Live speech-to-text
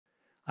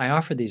I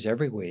offer these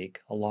every week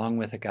along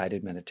with a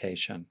guided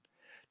meditation.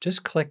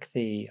 Just click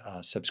the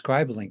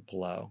subscribe link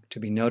below to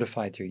be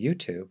notified through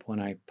YouTube when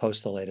I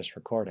post the latest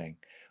recording.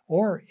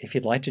 Or if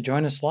you'd like to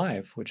join us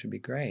live, which would be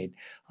great,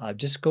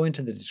 just go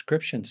into the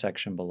description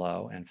section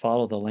below and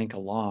follow the link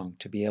along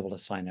to be able to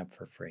sign up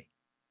for free.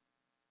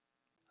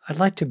 I'd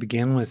like to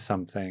begin with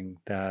something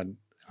that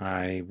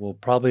I will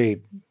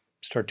probably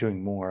start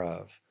doing more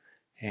of,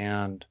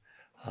 and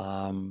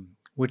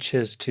which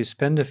is to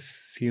spend a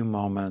few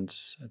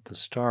moments at the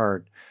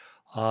start,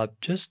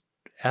 just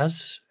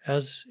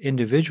as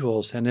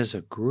individuals and as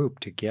a group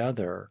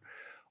together,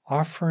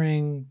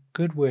 offering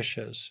good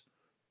wishes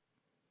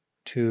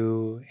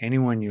to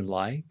anyone you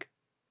like.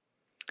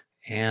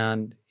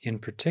 And in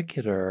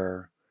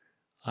particular,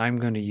 I'm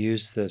going to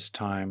use this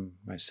time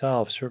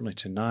myself, certainly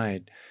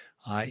tonight,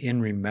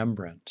 in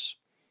remembrance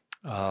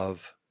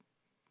of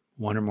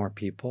one or more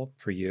people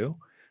for you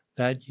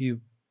that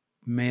you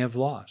may have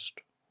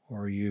lost,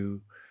 or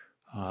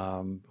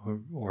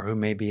or who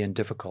may be in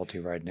difficulty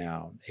right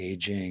now,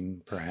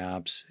 aging,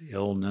 perhaps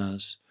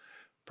illness,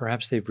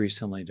 perhaps they've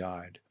recently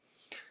died.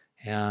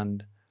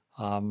 And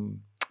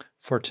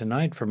for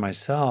tonight, for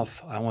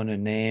myself, I want to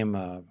name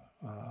a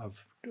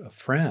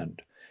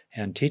friend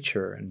and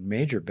teacher and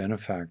major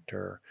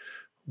benefactor,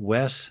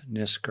 Wes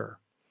Nisker,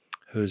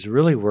 who's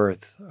really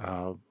worth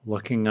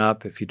looking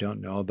up if you don't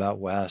know about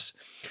Wes.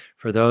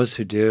 For those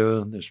who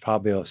do, there's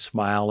probably a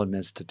smile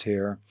amidst a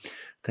tear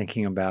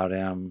thinking about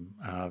him.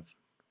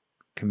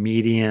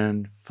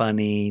 Comedian,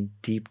 funny,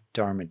 deep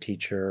Dharma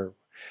teacher,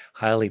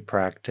 highly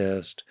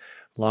practiced,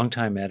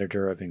 longtime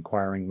editor of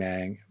Inquiring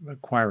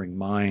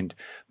Mind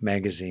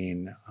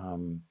magazine,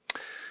 and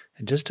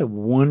just a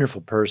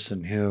wonderful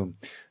person who,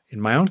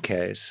 in my own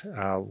case,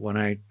 when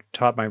I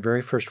taught my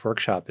very first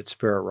workshop at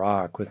Spirit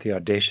Rock with the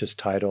audacious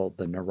title,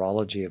 The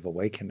Neurology of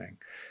Awakening,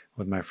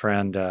 with my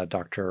friend,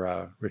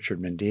 Dr. Richard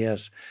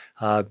Mendias,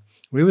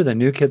 we were the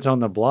new kids on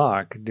the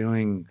block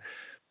doing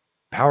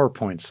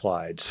PowerPoint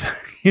slides,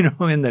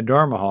 in the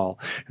Dharma hall.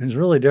 It was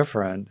really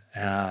different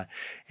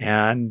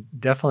and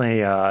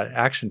definitely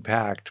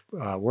action-packed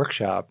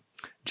workshop,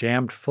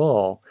 jammed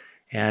full.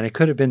 And it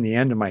could have been the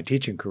end of my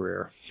teaching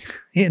career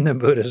in the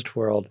Buddhist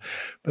world,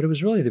 but it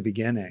was really the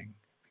beginning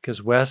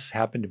because Wes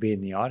happened to be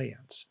in the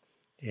audience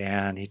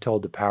and he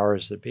told the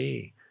powers that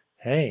be,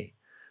 hey,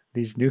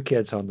 these new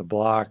kids on the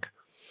block,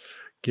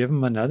 give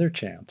them another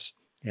chance.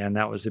 And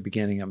that was the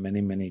beginning of many,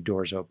 many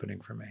doors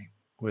opening for me.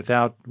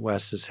 Without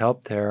Wes's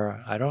help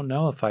there, I don't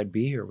know if I'd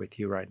be here with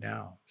you right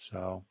now.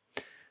 So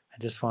I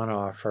just want to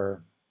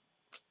offer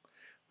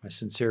my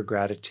sincere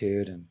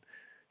gratitude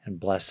and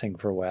blessing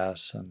for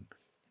Wes and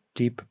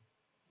deep,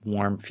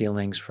 warm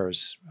feelings for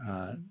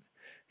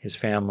his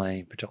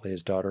family, particularly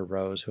his daughter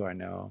Rose, who I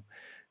know.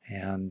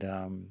 And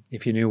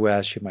if you knew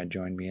Wes, you might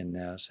join me in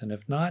this. And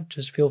if not,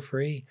 just feel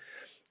free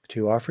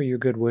to offer your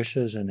good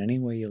wishes in any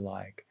way you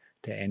like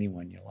to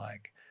anyone you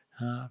like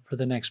for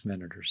the next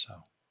minute or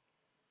so.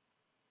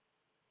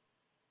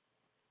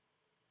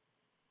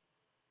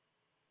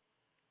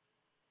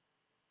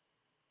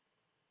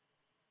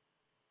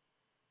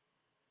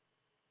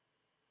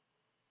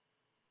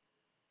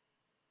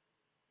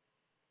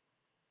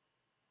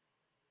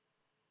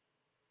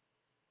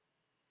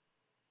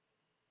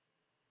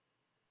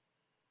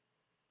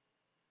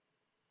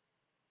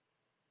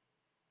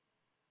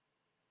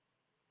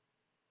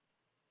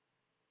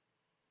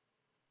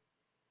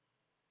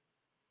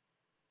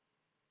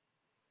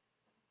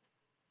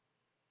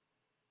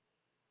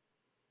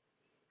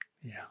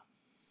 Yeah.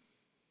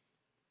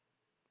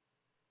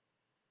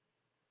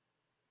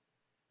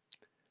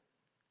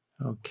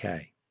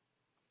 Okay.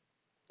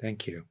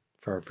 Thank you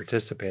for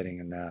participating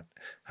in that.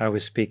 I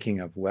was speaking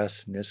of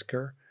Wes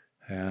Nisker,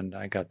 and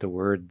I got the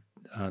word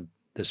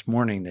this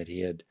morning that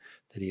he had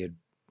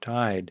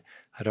died.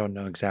 I don't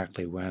know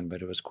exactly when,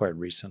 but it was quite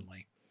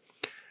recently.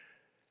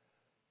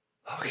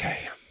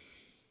 Okay.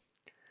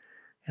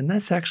 And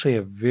that's actually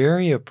a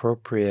very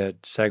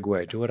appropriate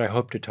segue to what I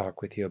hope to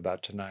talk with you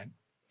about tonight,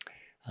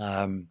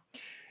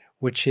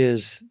 which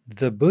is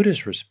the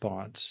Buddha's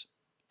response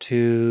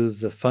to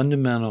the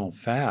fundamental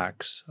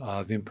facts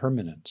of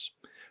impermanence,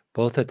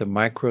 both at the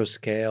micro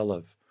scale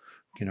of,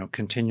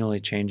 continually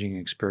changing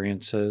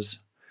experiences,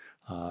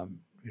 on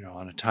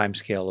a time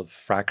scale of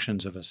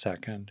fractions of a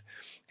second,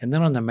 and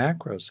then on the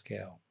macro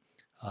scale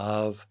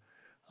of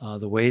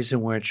the ways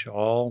in which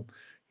all,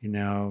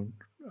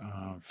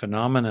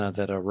 phenomena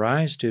that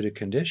arise due to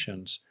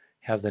conditions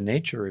have the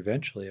nature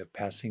eventually of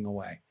passing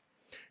away,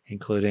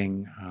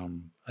 including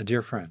a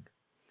dear friend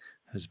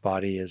whose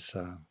body is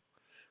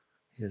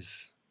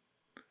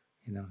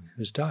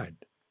who's died.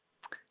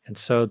 And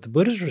so the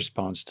Buddha's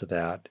response to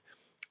that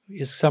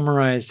is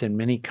summarized in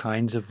many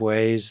kinds of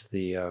ways.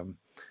 The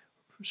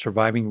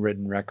surviving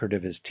written record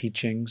of his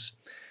teachings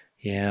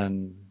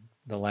in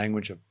the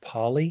language of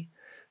Pali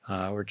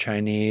or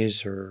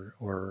Chinese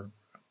or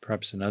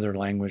perhaps another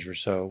language or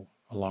so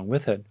along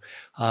with it.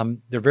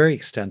 They're very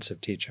extensive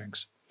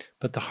teachings,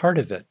 but the heart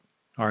of it,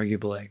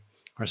 arguably,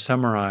 are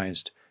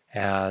summarized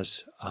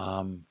as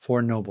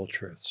Four Noble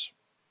Truths.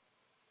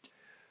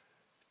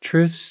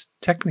 Truths,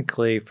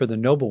 technically, for the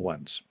noble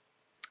ones,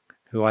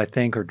 who I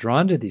think are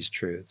drawn to these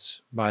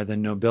truths by the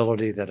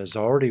nobility that is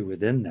already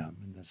within them,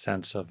 in the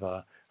sense of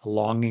a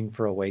longing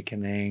for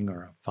awakening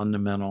or a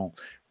fundamental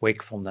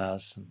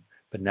wakefulness and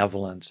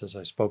benevolence, as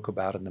I spoke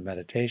about in the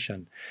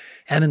meditation.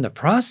 And in the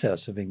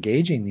process of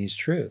engaging these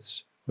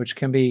truths, which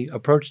can be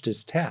approached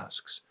as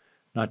tasks,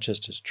 not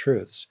just as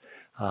truths,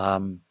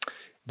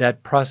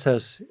 that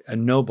process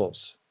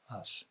ennobles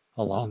us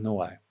along the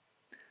way.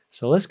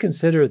 So let's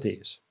consider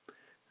these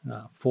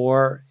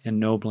four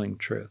ennobling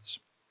truths.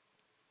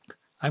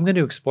 I'm going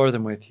to explore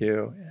them with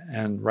you,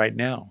 and right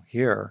now,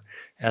 here,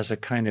 as a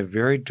kind of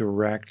very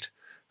direct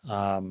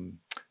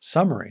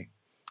summary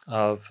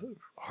of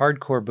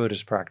hardcore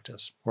Buddhist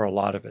practice, or a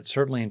lot of it,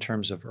 certainly in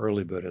terms of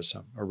early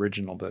Buddhism,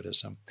 original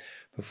Buddhism,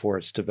 before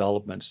its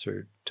developments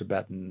through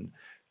Tibetan,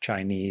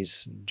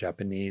 Chinese, and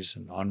Japanese,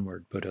 and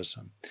onward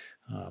Buddhism,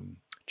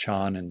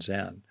 Chan and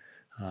Zen,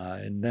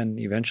 and then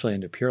eventually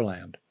into Pure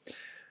Land.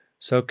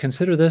 So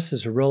consider this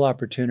as a real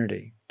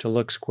opportunity to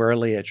look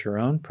squarely at your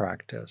own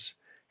practice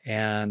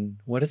and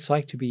what it's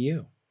like to be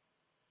you,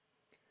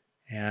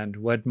 and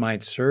what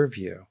might serve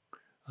you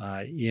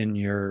in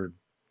your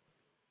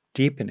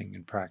deepening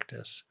in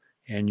practice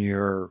and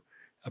your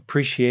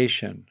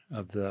appreciation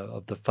of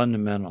the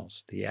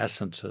fundamentals, the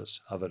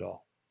essences of it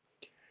all.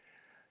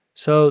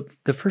 So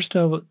the first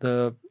of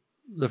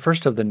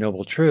the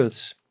noble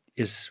truths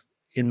is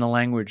in the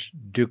language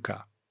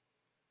dukkha,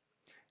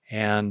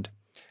 and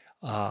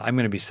I'm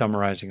going to be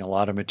summarizing a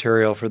lot of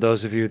material for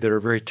those of you that are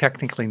very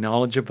technically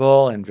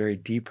knowledgeable and very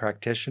deep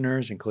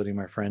practitioners, including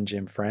my friend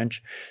Jim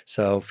French.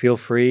 So feel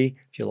free,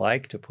 if you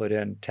like, to put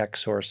in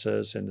text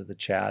sources into the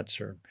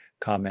chats or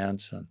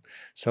comments and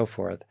so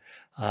forth.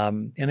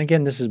 And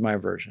again, this is my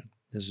version.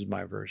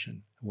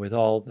 With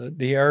all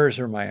the errors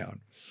are my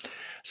own.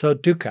 So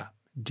dukkha,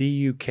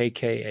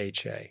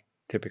 D-U-K-K-H-A,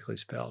 typically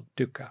spelled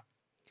dukkha.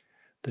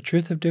 The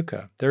truth of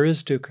dukkha, there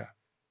is dukkha.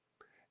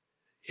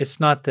 It's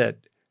not that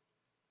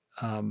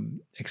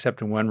except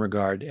in one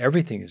regard,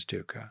 everything is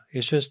dukkha.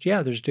 It's just,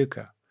 there's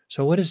dukkha.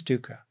 So what is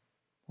dukkha?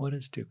 What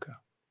is dukkha?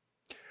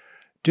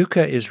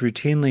 Dukkha is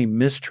routinely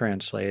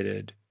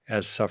mistranslated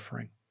as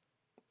suffering,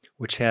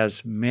 which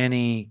has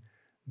many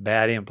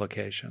bad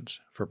implications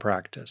for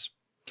practice.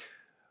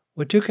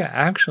 What dukkha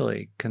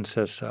actually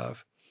consists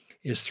of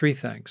is three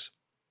things.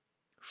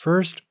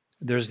 First,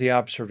 there's the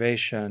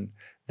observation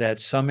that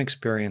some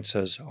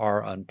experiences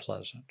are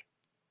unpleasant,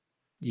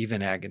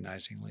 even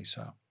agonizingly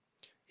so.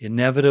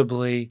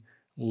 Inevitably,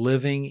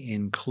 living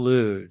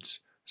includes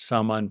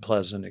some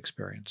unpleasant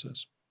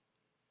experiences.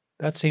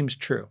 That seems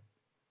true.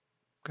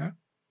 Okay?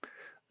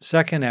 The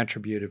second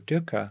attribute of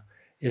dukkha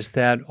is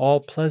that all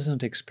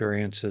pleasant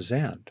experiences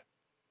end,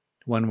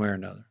 one way or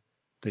another.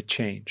 They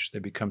change, they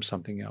become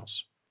something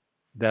else.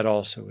 That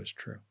also is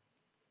true.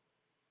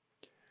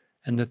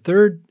 And the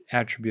third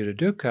attribute of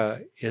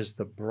dukkha is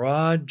the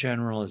broad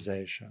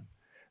generalization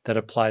that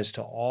applies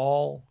to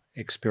all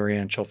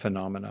experiential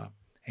phenomena,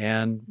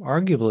 and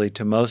arguably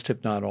to most,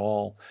 if not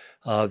all,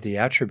 of the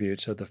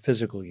attributes of the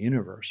physical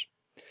universe,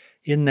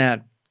 in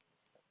that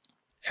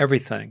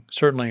everything,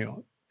 certainly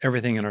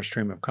everything in our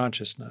stream of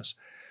consciousness,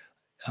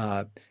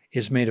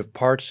 is made of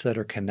parts that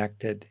are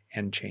connected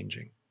and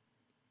changing.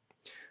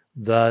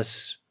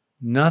 Thus,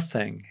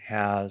 nothing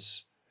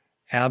has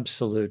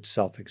absolute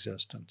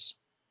self-existence,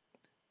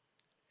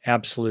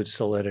 absolute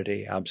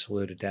solidity,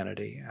 absolute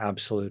identity,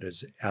 absolute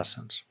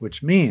essence,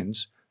 which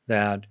means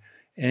that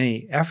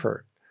any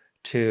effort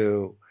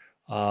to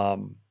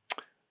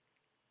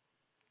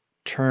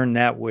turn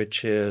that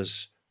which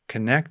is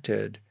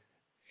connected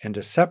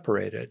into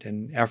separated,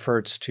 in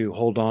efforts to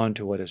hold on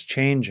to what is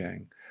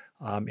changing,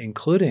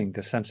 including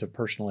the sense of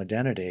personal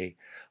identity,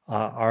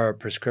 are a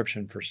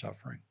prescription for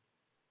suffering.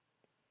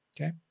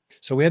 Okay?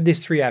 So we have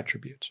these three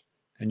attributes,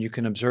 and you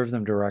can observe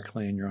them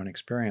directly in your own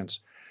experience.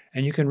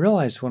 And you can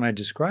realize when I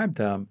describe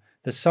them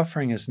that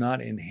suffering is not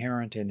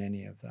inherent in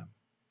any of them.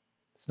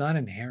 It's not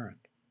inherent.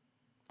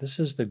 This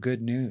is the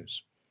good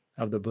news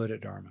of the Buddha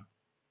Dharma.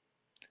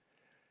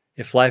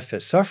 If life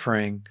is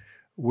suffering,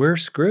 we're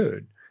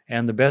screwed.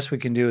 And the best we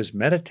can do is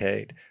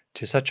meditate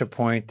to such a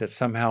point that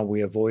somehow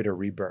we avoid a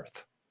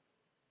rebirth.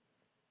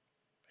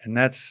 And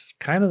that's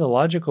kind of the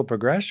logical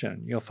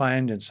progression you'll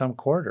find in some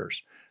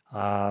quarters,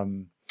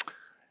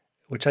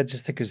 which I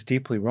just think is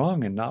deeply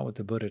wrong and not what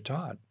the Buddha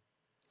taught.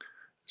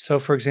 So,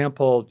 for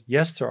example,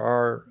 yes, there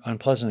are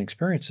unpleasant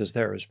experiences.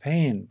 There is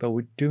pain, but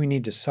do we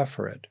need to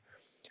suffer it?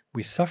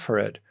 We suffer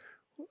it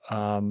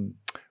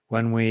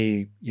when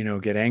we,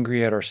 get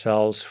angry at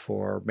ourselves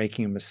for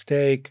making a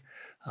mistake.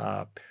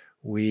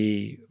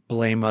 We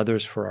blame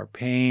others for our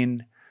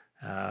pain.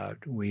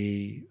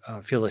 We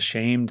feel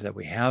ashamed that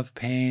we have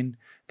pain.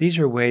 These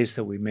are ways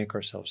that we make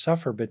ourselves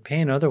suffer, but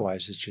pain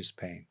otherwise is just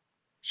pain.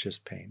 It's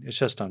just pain. It's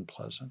just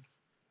unpleasant.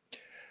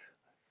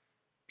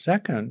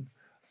 Second,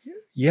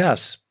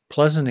 yes,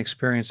 pleasant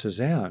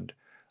experiences end,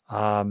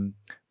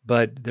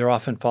 but they're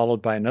often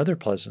followed by another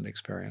pleasant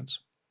experience.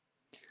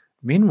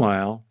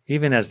 Meanwhile,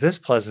 even as this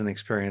pleasant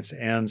experience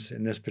ends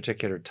in this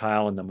particular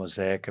tile in the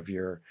mosaic of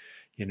your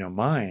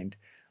mind,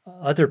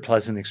 other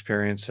pleasant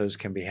experiences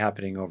can be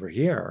happening over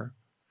here,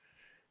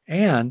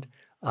 and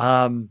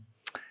um,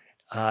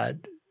 uh,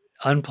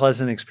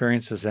 unpleasant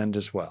experiences end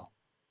as well.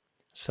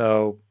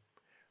 So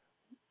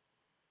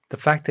the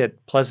fact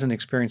that pleasant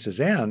experiences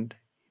end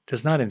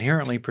does not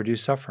inherently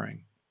produce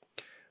suffering.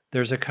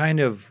 There's a kind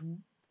of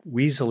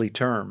weaselly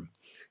term,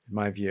 in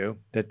my view,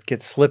 that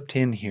gets slipped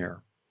in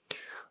here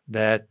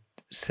that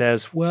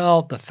says,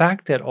 well, the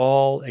fact that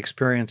all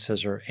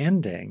experiences are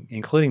ending,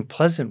 including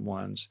pleasant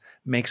ones,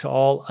 makes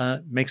all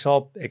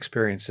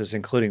experiences,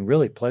 including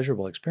really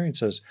pleasurable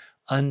experiences,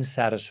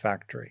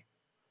 unsatisfactory.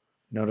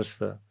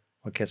 Notice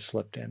what gets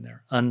slipped in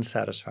there,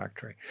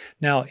 unsatisfactory.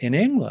 Now, in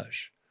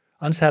English,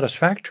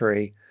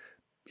 unsatisfactory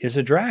is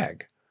a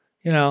drag.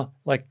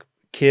 Like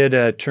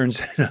kid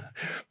turns in a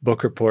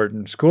book report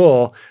in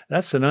school,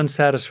 that's an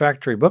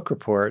unsatisfactory book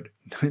report.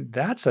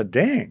 That's a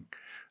ding,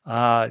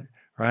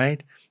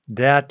 right?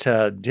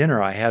 That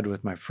dinner I had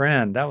with my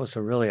friend, that was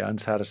a really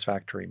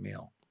unsatisfactory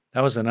meal.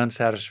 That was an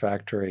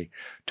unsatisfactory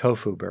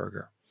tofu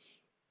burger.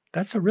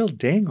 That's a real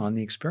ding on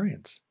the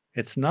experience.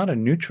 It's not a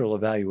neutral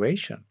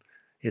evaluation.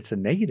 It's a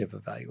negative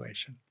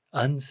evaluation,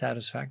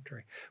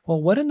 unsatisfactory.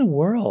 Well, what in the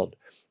world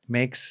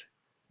makes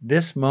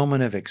this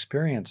moment of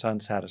experience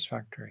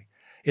unsatisfactory?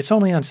 It's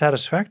only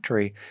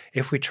unsatisfactory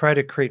if we try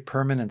to create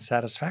permanent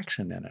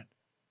satisfaction in it.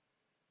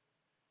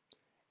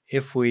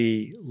 If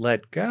we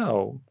let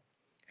go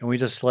and we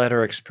just let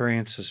our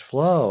experiences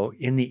flow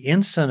in the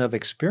instant of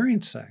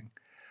experiencing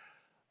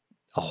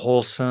a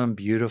wholesome,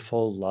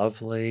 beautiful,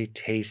 lovely,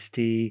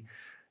 tasty,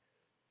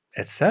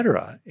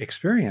 etc.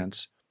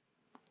 experience,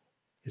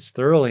 is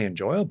thoroughly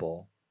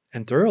enjoyable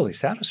and thoroughly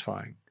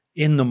satisfying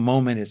in the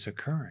moment it's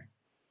occurring.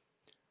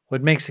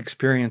 What makes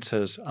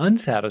experiences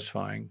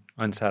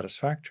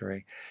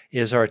unsatisfactory,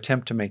 is our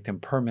attempt to make them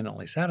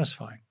permanently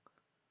satisfying,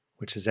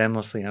 which is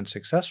endlessly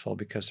unsuccessful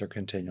because they're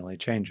continually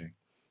changing,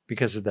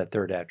 because of that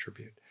third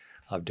attribute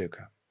of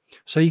dukkha.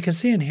 So you can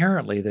see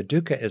inherently that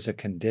dukkha is a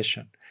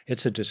condition.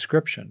 It's a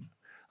description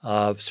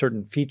of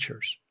certain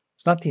features.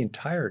 It's not the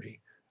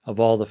entirety of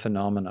all the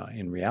phenomena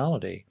in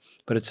reality,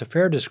 but it's a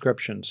fair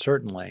description,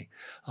 certainly,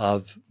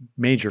 of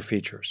major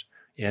features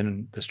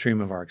in the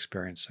stream of our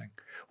experiencing.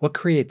 What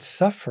creates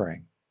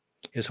suffering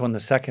is when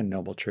the second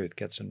noble truth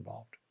gets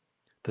involved.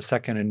 The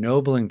second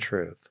ennobling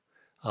truth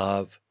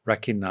of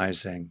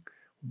recognizing,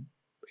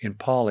 in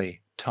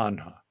Pali,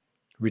 tanha,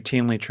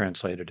 routinely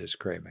translated as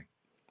craving.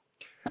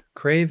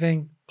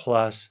 Craving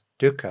plus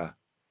dukkha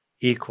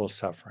equals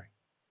suffering.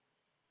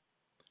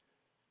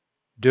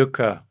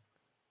 Dukkha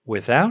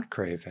without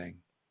craving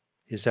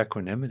is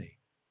equanimity,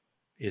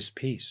 is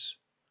peace,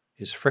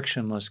 is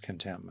frictionless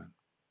contentment.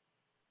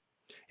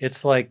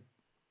 It's like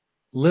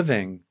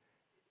living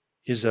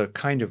is a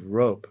kind of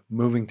rope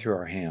moving through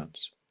our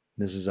hands.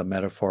 This is a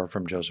metaphor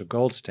from Joseph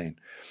Goldstein.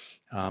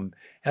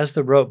 As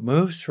the rope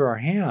moves through our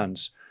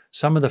hands,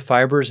 some of the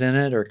fibers in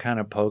it are kind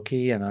of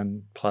pokey and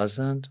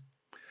unpleasant.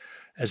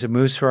 As it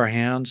moves through our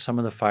hands, some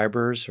of the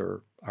fibers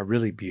are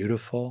really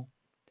beautiful.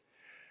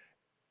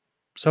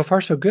 So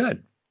far, so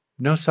good.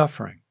 No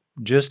suffering,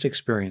 just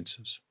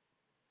experiences.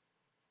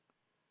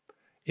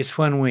 It's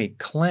when we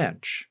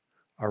clench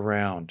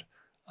around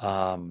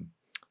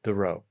the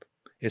rope.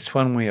 It's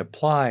when we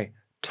apply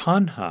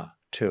tanha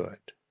to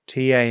it,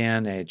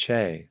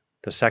 T-A-N-H-A,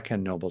 the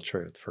second noble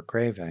truth for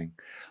craving.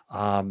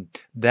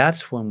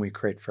 That's when we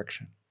create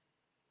friction.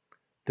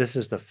 This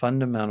is the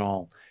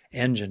fundamental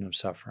engine of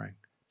suffering,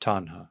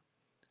 tanha.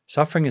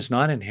 Suffering is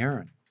not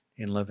inherent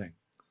in living.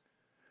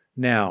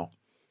 Now,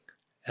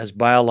 as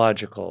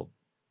biological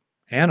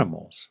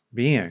animals,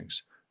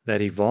 beings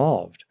that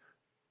evolved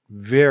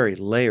very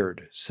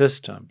layered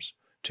systems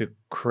to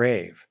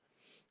crave,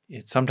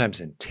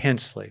 sometimes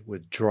intensely,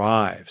 with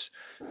drives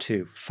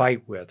to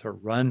fight with or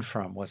run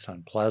from what's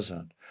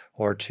unpleasant,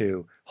 or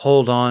to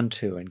hold on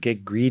to and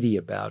get greedy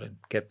about and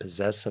get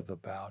possessive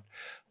about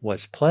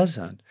what's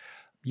pleasant.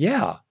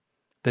 Yeah,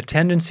 the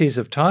tendencies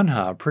of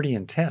tanha are pretty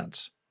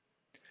intense.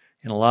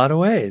 In a lot of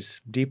ways,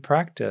 deep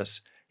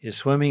practice is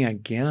swimming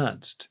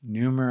against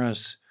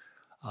numerous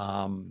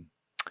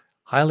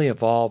highly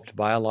evolved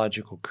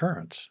biological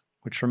currents,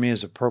 which for me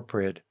is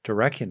appropriate to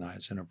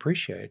recognize and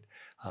appreciate,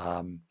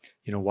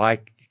 why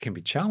it can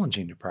be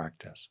challenging to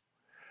practice.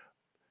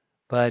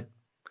 But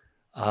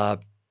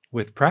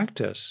with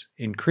practice,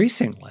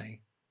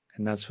 increasingly,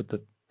 and that's what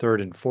the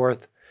third and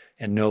fourth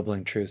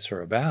ennobling truths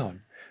are about,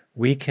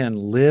 we can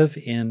live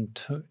in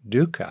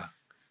dukkha,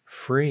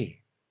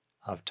 free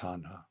of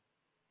tanha,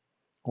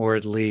 or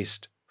at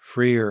least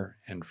freer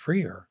and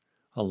freer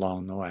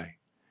along the way.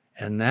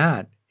 And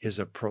that is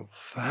a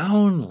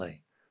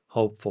profoundly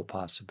hopeful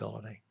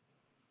possibility.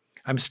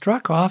 I'm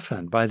struck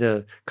often by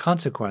the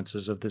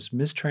consequences of this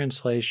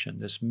mistranslation,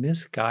 this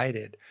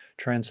misguided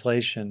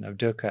translation of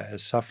dukkha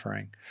as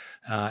suffering,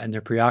 and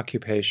their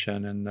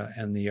preoccupation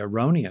and the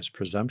erroneous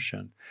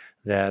presumption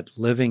that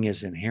living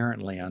is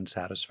inherently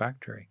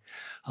unsatisfactory.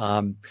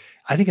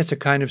 I think it's a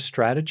kind of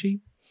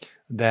strategy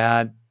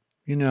that,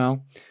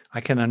 I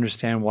can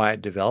understand why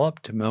it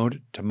developed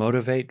to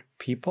motivate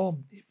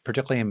people,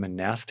 particularly in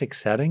monastic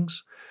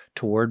settings,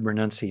 toward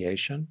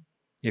renunciation.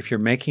 If you're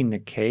making the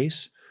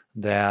case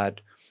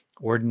that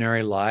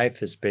ordinary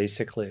life is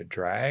basically a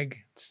drag,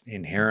 it's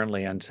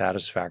inherently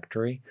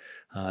unsatisfactory,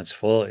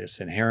 it's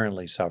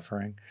inherently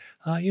suffering.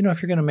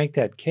 If you're going to make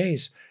that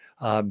case,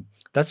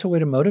 that's a way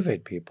to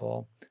motivate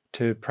people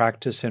to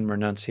practice in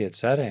renunciate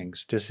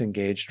settings,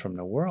 disengaged from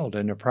the world,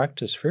 and to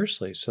practice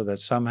fiercely so that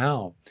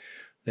somehow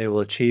they will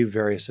achieve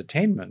various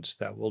attainments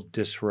that will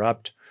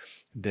disrupt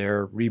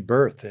their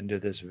rebirth into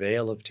this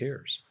vale of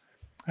tears.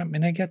 I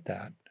mean, I get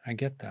that.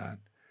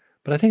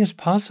 But I think it's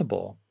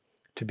possible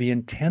to be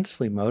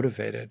intensely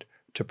motivated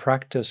to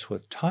practice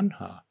with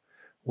tanha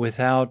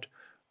without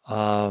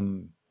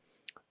equating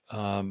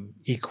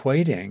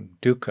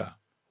dukkha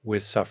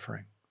with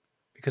suffering.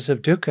 Because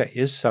if dukkha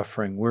is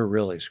suffering, we're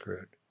really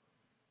screwed.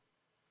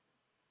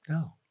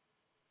 No,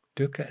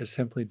 dukkha is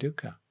simply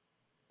dukkha.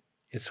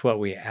 It's what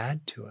we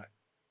add to it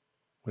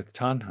with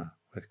tanha,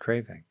 with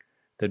craving,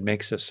 that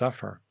makes us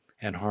suffer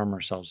and harm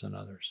ourselves and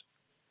others.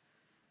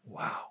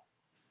 Wow,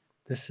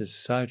 this is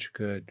such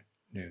good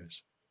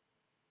news.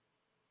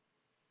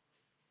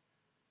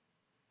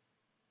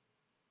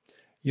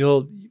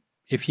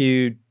 If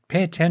you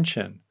pay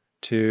attention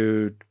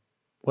to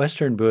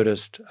Western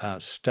Buddhist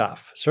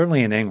stuff,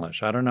 certainly in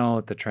English, I don't know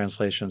what the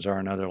translations are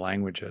in other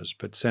languages,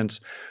 but since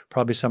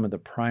probably some of the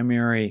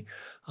primary,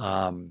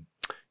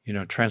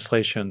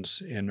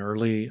 translations in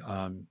early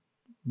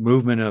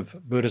movement of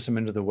Buddhism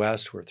into the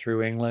West were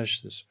through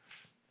English,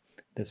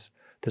 this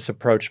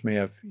approach may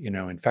have,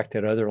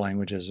 infected other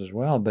languages as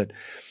well, but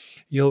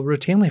you'll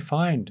routinely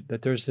find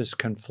that there's this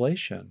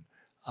conflation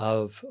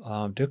of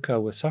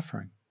dukkha with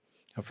suffering.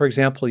 For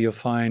example, you'll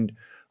find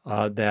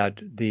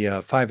that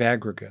the 5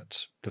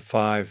 aggregates, the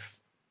 5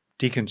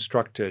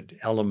 deconstructed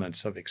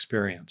elements of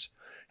experience,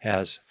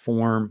 as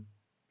form,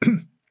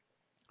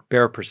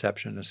 bare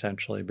perception,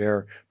 essentially,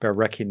 bare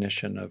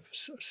recognition of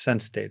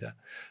sense data,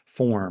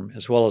 form,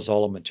 as well as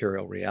all of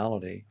material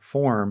reality,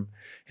 form,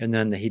 and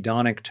then the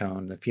hedonic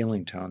tone, the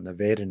feeling tone, the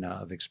Vedana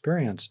of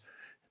experience.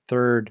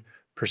 Third,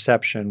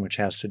 perception, which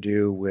has to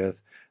do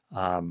with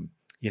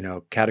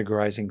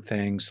categorizing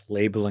things,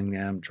 labeling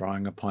them,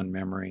 drawing upon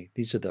memory.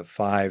 These are the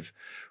 5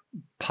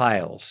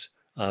 piles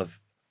of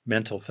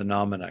mental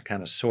phenomena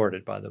kind of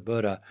sorted by the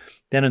Buddha.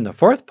 Then in the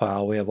 4th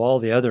pile, we have all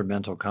the other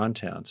mental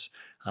contents,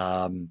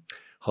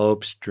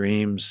 hopes,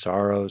 dreams,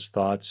 sorrows,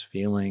 thoughts,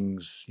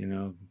 feelings,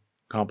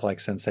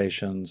 complex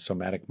sensations,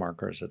 somatic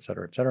markers, et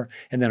cetera,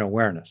 and then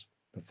awareness,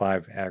 the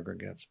 5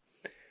 aggregates.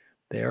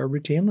 They are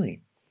routinely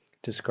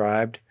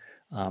described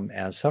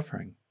as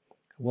suffering.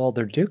 Well,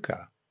 they're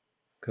dukkha,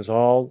 because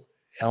all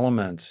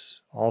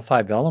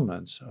 5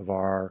 elements of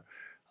our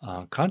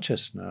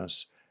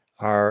consciousness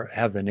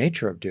have the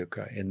nature of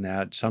dukkha, in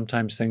that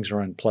sometimes things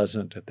are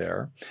unpleasant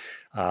there,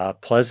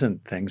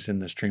 pleasant things in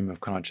the stream of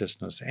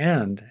consciousness,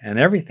 and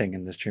everything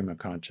in the stream of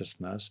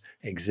consciousness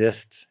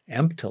exists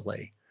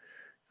emptily,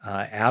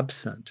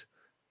 absent,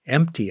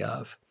 empty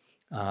of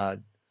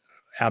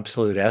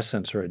absolute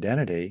essence or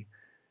identity.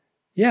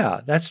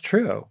 Yeah, that's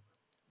true,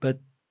 but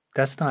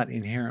that's not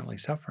inherently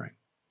suffering.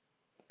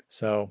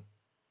 So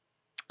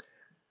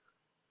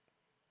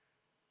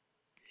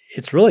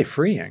it's really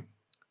freeing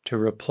to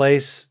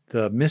replace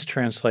the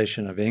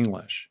mistranslation of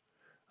English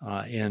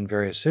in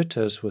various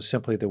suttas with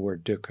simply the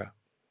word dukkha,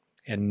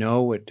 and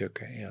know what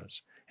dukkha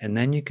is. And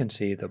then you can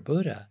see the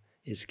Buddha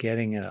is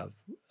getting at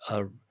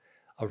a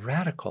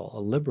radical,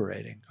 a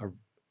liberating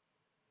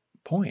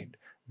point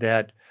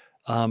that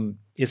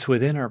it's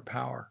within our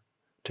power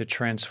to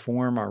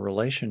transform our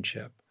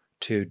relationship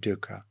to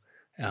dukkha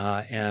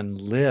and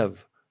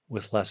live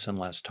with less and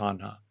less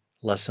tanha,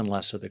 less and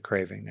less of the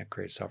craving that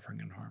creates suffering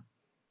and harm.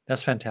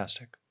 That's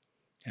fantastic.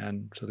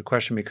 And so the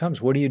question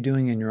becomes, what are you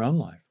doing in your own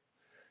life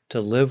to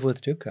live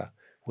with dukkha,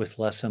 with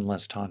less and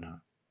less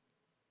tanha?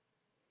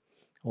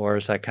 Or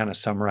as I kind of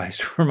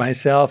summarized for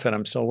myself, and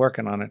I'm still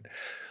working on it,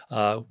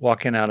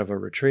 walking out of a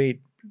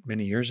retreat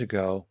many years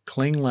ago,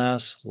 cling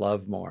less,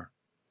 love more.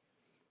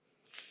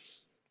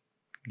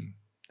 It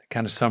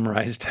kind of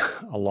summarized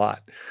a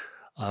lot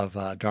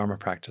of Dharma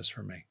practice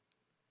for me.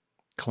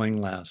 Cling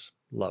less,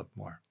 love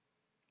more.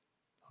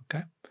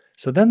 Okay?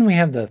 So then we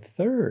have the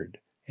 3rd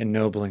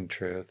ennobling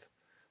truth,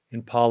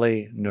 in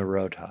Pali,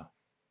 nirodha,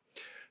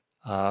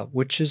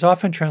 which is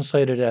often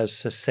translated as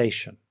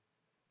cessation.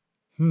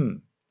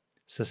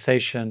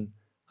 Cessation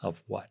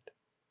of what?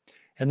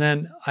 And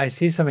then I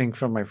see something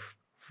from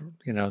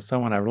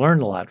someone I've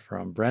learned a lot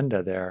from,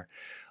 Brenda there.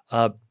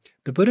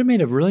 The Buddha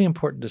made a really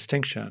important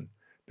distinction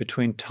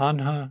between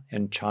tanha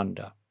and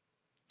chanda.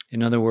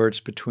 In other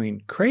words,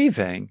 between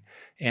craving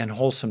and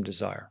wholesome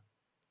desire.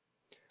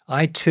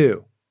 I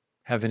too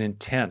have an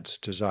intense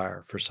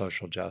desire for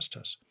social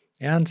justice.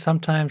 And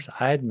sometimes,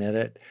 I admit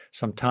it,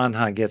 some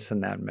tanha gets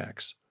in that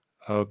mix.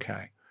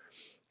 Okay.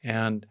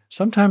 And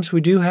sometimes we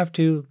do have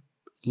to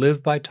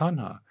live by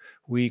tanha.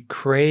 We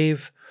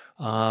crave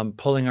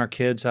pulling our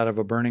kids out of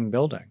a burning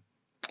building,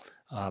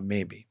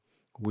 maybe.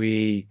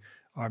 We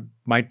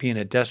might be in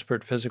a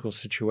desperate physical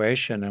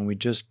situation and we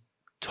just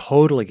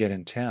totally get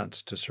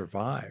intense to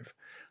survive.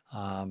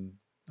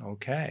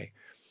 Okay.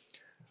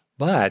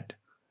 But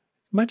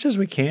much as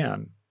we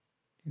can,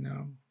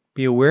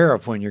 be aware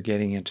of when you're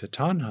getting into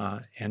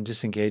tanha and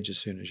disengage as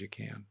soon as you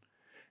can.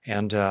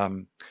 And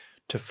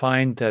to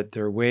find that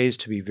there are ways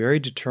to be very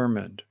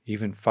determined,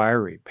 even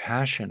fiery,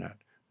 passionate.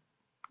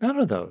 None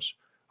of those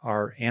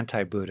are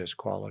anti-Buddhist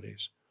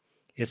qualities.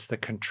 It's the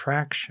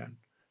contraction,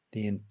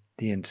 the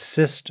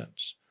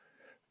insistence,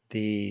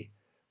 the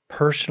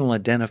personal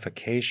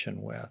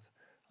identification with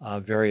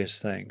various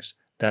things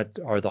that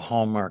are the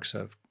hallmarks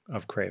of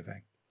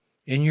craving.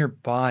 In your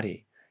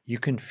body, you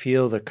can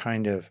feel the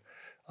kind of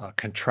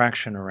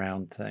contraction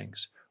around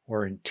things,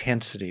 or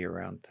intensity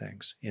around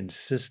things,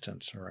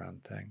 insistence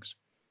around things.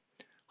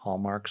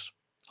 Hallmarks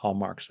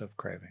of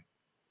craving.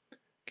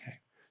 Okay.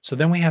 So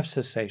then we have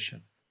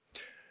cessation.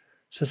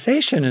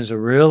 Cessation is a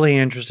really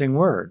interesting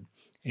word,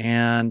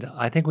 and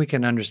I think we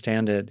can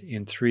understand it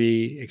in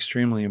three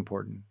extremely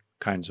important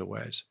kinds of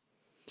ways.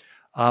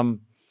 One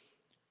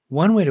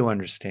way to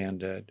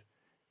understand it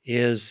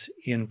is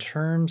in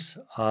terms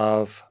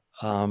of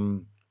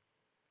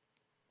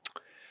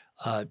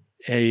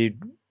a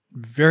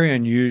very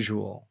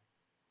unusual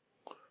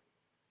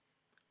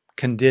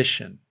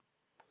condition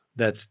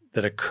that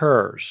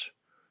occurs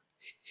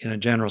in a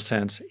general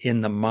sense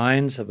in the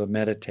minds of a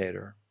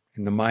meditator,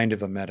 in the mind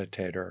of a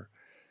meditator,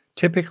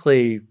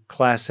 typically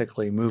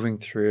classically moving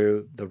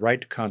through the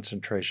right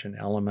concentration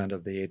element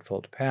of the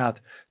Eightfold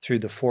Path through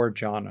the four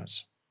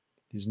jhanas,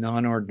 these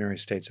non-ordinary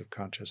states of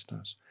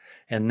consciousness,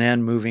 and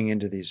then moving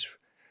into these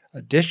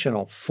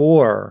additional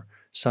four,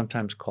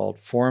 sometimes called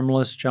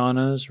formless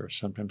jhanas, or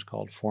sometimes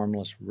called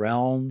formless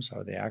realms.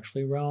 Are they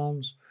actually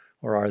realms,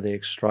 or are they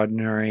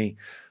extraordinary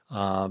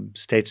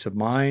states of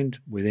mind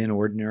within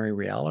ordinary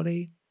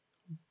reality?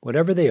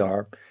 Whatever they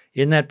are,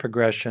 in that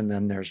progression,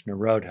 then there's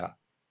nirodha,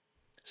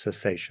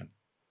 cessation.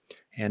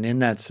 And in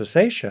that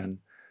cessation,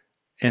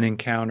 an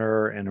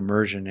encounter, an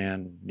immersion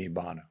in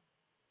nibbana.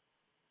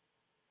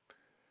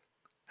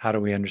 How do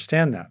we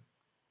understand that?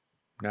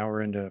 Now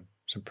we're into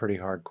some pretty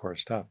hardcore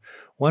stuff.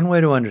 One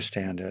way to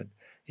understand it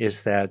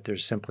is that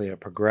there's simply a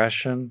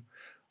progression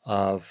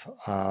of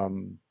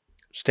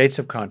states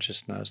of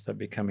consciousness that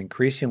become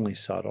increasingly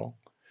subtle.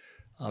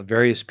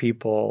 Various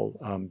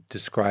people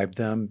describe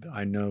them.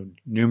 I know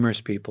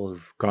numerous people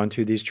who've gone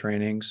through these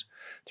trainings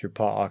through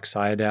Paul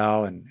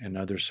Oxidau and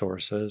other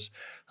sources.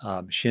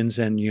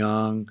 Shinzen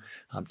Young,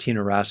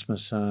 Tina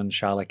Rasmussen,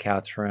 Shala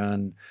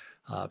Catherine,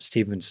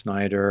 Stephen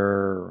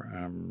Snyder,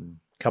 a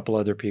couple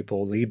other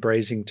people, Lee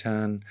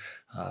Brasington,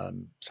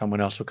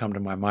 someone else will come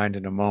to my mind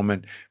in a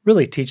moment,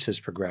 really teach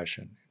this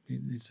progression.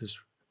 It's just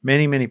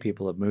many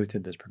people have moved through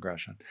this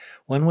progression.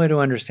 One way to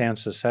understand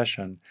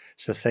cessation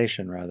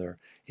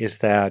is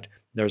that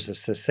there's a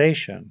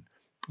cessation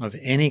of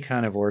any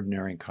kind of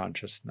ordinary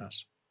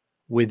consciousness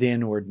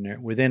within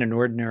an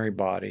ordinary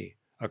body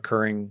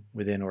occurring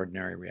within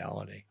ordinary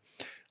reality.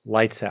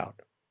 Lights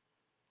out.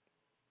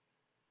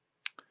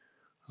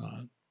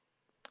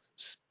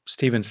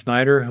 Stephen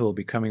Snyder, who will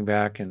be coming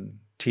back and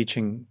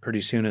teaching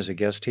pretty soon as a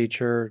guest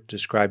teacher,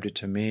 described it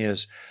to me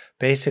as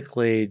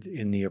basically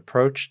in the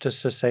approach to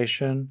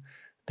cessation,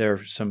 there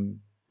are some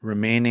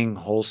remaining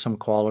wholesome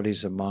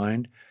qualities of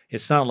mind.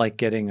 It's not like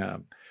getting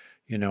an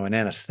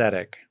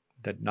anesthetic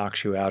that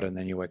knocks you out and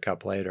then you wake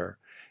up later.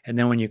 And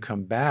then when you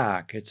come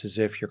back, it's as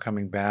if you're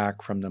coming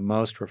back from the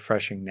most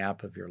refreshing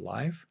nap of your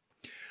life.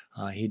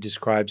 He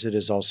describes it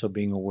as also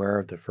being aware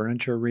of the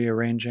furniture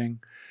rearranging.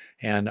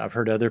 And I've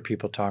heard other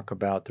people talk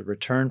about the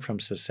return from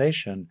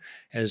cessation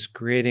as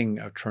creating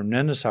a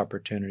tremendous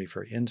opportunity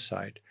for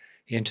insight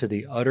into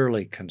the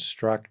utterly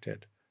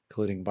constructed,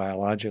 including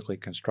biologically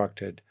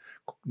constructed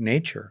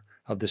nature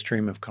of the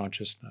stream of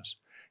consciousness.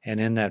 And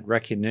in that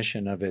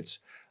recognition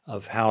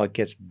of how it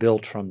gets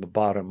built from the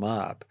bottom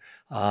up,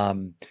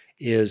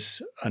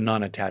 is a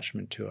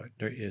non-attachment to it.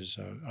 There is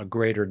a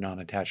greater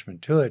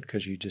non-attachment to it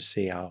because you just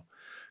see how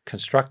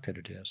constructed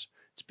it is.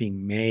 It's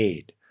being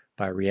made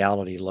by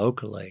reality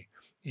locally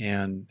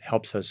and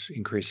helps us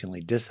increasingly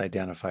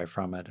disidentify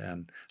from it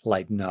and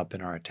lighten up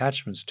in our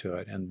attachments to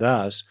it, and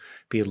thus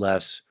be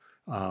less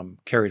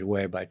carried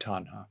away by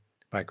tanha,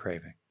 by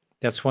craving.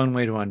 That's one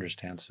way to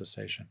understand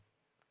cessation.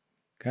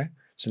 Okay?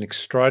 It's an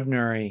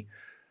extraordinary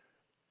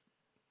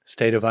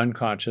state of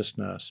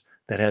unconsciousness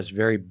that has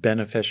very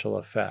beneficial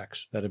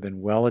effects that have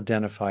been well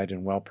identified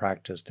and well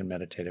practiced in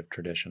meditative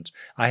traditions.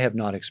 I have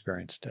not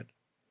experienced it.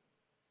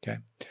 Okay.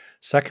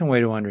 Second way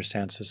to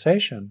understand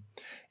cessation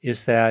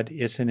is that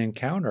it's an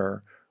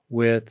encounter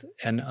with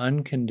an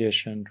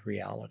unconditioned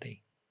reality.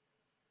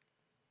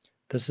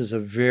 This is a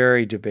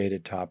very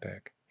debated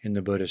topic in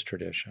the Buddhist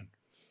tradition.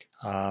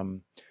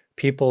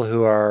 People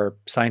who are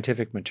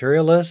scientific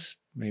materialists,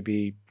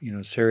 maybe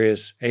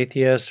serious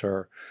atheists,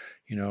 or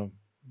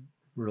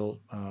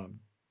real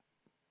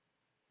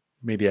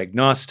maybe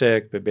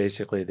agnostic, but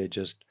basically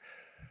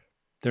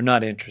they're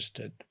not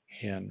interested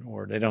in,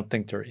 or they don't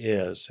think there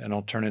is an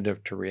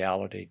alternative to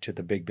reality, to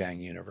the Big Bang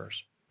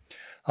universe.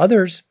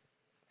 Others,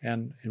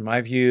 and in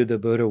my view, the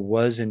Buddha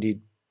was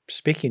indeed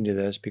speaking to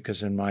this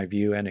because in my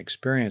view and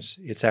experience,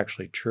 it's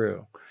actually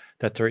true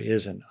that there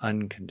is an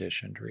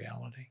unconditioned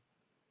reality.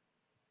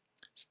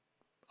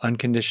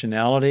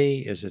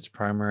 Unconditionality is its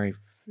primary,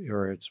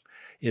 or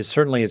is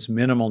certainly its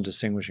minimal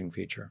distinguishing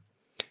feature,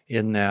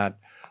 in that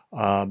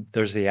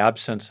there's the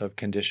absence of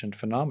conditioned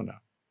phenomena.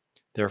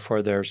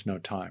 Therefore, there's no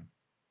time.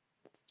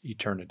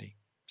 Eternity.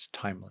 It's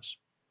timeless.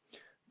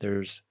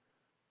 There's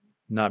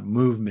not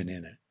movement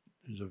in it.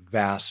 There's a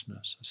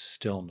vastness, a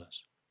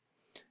stillness.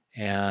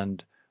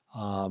 And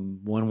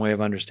one way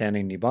of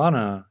understanding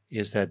Nibbana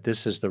is that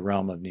this is the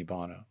realm of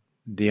Nibbana,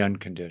 the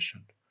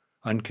unconditioned,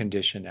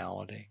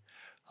 unconditionality,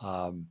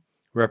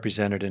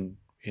 represented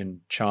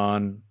in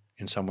Chan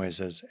in some ways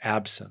as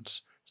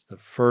absence. It's the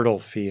fertile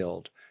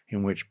field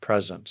in which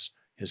presence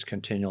is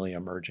continually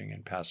emerging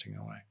and passing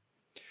away.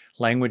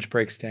 Language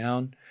breaks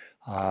down.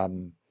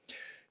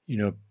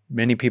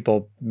 Many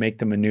people make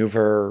the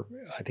maneuver,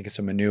 I think it's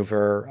a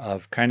maneuver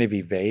of kind of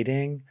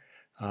evading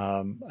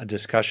a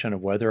discussion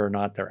of whether or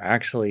not there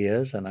actually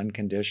is an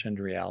unconditioned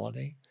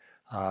reality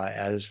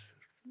as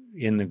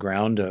in the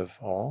ground of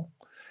all.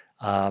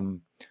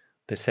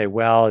 They say,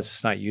 well,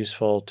 it's not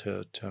useful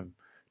to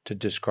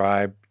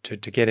describe, to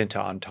get into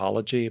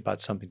ontology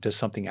about something. Does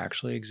something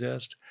actually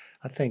exist?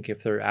 I think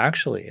if there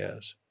actually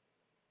is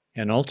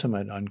an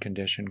ultimate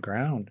unconditioned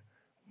ground,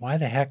 why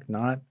the heck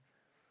not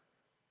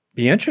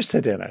be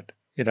interested in it?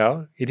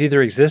 It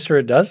either exists or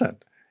it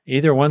doesn't.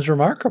 Either one's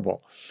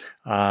remarkable.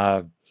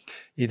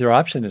 Either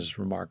option is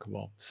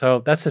remarkable. So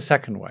that's the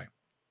second way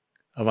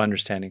of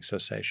understanding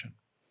cessation.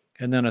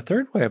 And then a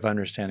third way of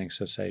understanding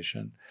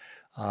cessation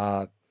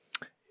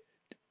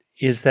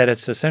is that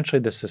it's essentially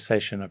the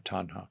cessation of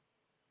tanha,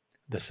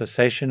 the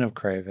cessation of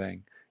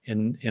craving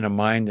in a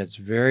mind that's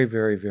very,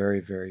 very, very,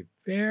 very,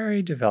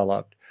 very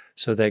developed,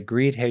 so that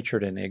greed,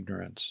 hatred, and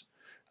ignorance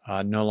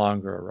no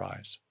longer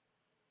arise.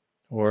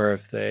 Or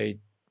if they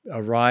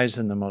arise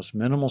in the most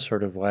minimal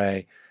sort of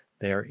way,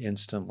 they are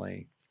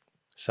instantly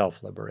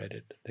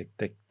self-liberated.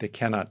 They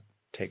cannot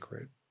take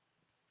root.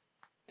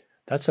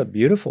 That's a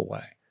beautiful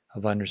way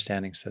of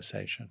understanding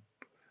cessation.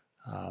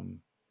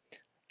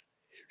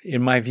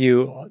 In my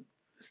view,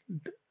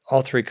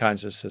 all three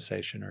kinds of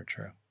cessation are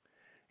true.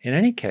 In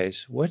any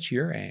case, what's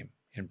your aim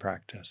in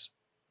practice?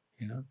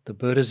 The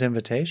Buddha's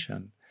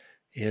invitation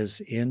is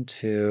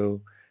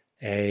into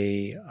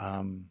a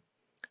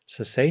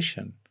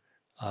cessation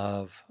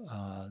of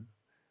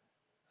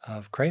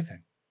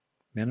craving,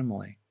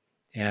 minimally,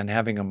 and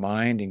having a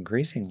mind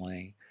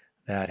increasingly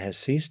that has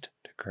ceased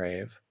to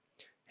crave.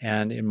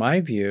 And in my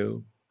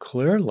view,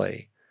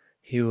 clearly,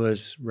 he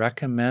was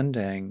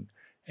recommending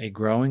a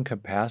growing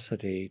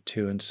capacity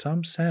to, in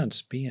some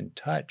sense, be in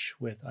touch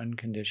with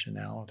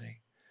unconditionality,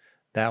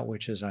 that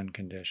which is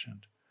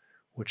unconditioned,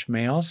 which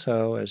may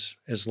also, as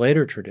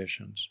later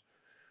traditions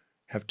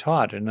have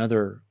taught, and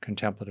other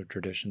contemplative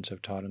traditions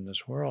have taught in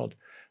this world,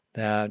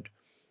 that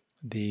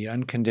the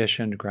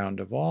unconditioned ground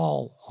of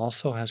all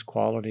also has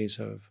qualities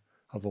of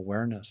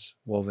awareness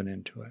woven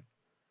into it,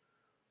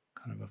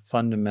 kind of a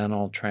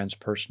fundamental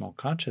transpersonal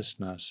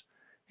consciousness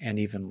and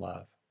even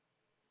love.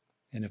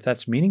 And if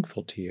that's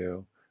meaningful to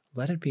you,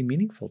 let it be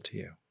meaningful to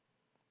you.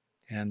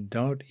 And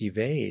don't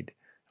evade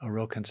a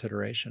real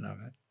consideration of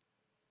it.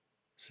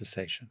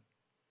 Cessation,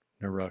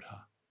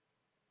 nirodha.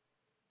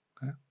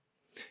 Okay?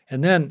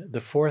 And then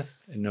the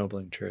fourth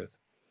ennobling truth,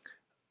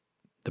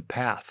 the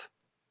path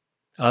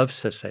of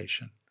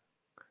cessation,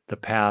 the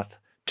path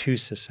to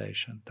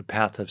cessation, the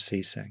path of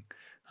ceasing.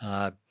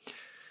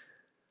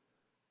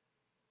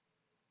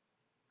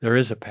 There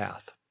is a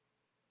path.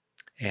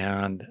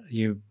 And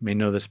you may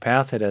know this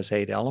path. It has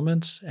 8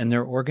 elements, and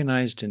they're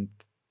organized in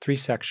 3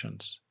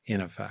 sections, in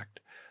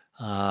effect,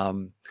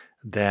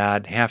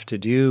 that have to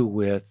do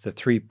with the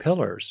 3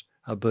 pillars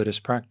of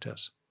Buddhist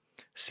practice: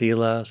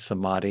 sila,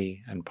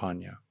 samadhi, and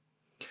panya.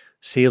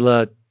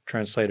 Sila,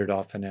 translated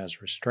often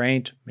as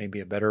restraint,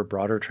 maybe a better,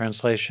 broader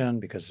translation,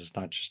 because it's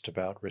not just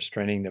about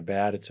restraining the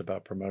bad, it's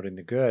about promoting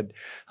the good,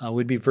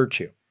 would be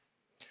virtue,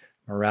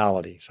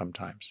 morality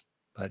sometimes.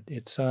 But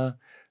it's,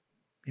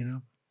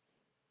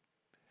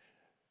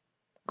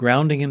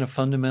 grounding in a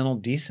fundamental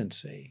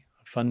decency,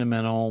 a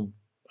fundamental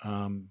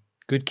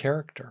good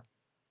character,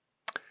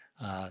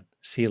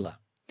 sila.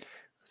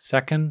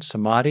 Second,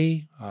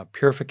 samadhi,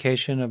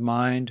 purification of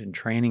mind and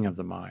training of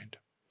the mind.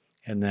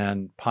 And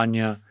then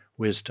panya,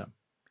 wisdom,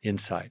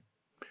 insight,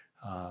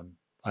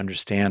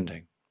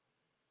 understanding,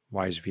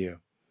 wise view.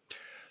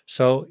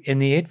 So in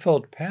the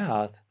Eightfold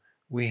Path,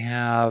 we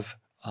have,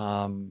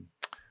 I'm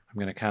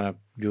going to kind of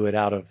do it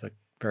out of the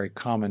very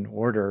common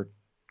order,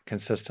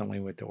 consistently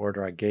with the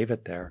order I gave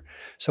it there.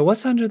 So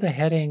what's under the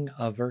heading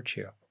of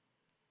virtue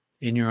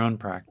in your own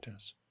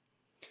practice?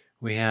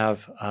 We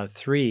have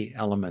 3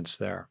 elements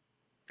there.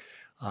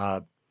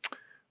 I'll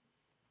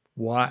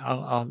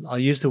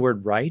use the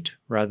word right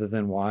rather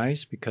than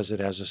wise, because it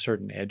has a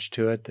certain edge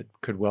to it that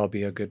could well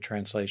be a good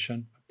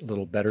translation, a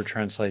little better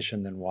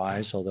translation than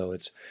wise, although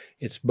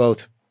it's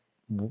both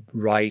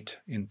right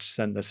in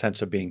the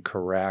sense of being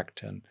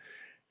correct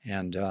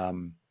and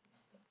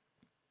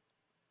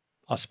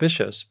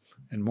auspicious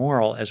and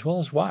moral, as well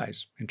as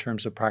wise in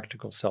terms of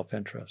practical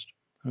self-interest.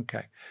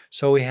 Okay,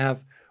 so we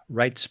have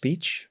right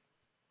speech,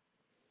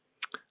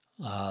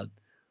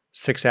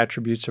 6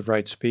 attributes of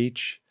right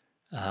speech.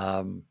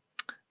 The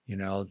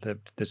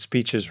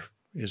speech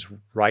is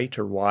right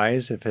or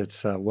wise if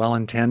it's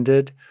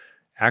well-intended,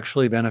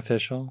 actually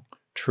beneficial,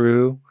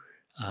 true,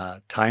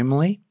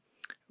 timely,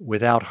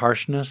 without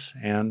harshness,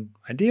 and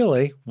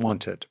ideally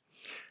wanted.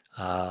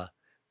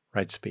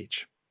 Right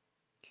speech.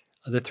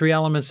 The 3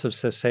 elements of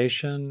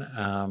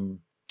cessation.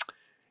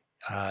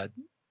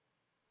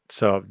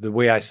 So the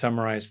way I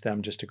summarized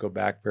them, just to go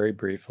back very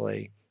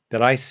briefly,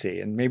 that I see,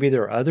 and maybe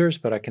there are others,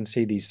 but I can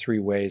see these 3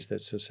 ways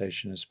that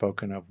cessation is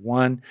spoken of.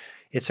 1,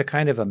 it's a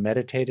kind of a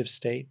meditative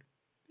state.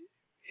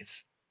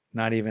 It's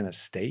not even a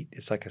state.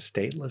 It's like a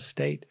stateless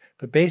state.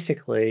 But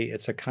basically,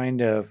 it's a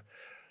kind of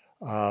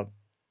a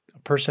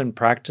person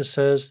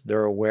practices,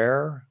 they're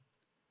aware,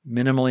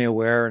 minimally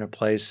aware in a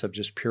place of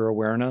just pure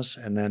awareness,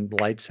 and then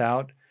lights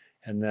out,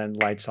 and then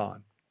lights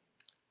on,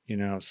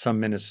 some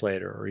minutes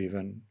later or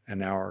even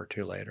an hour or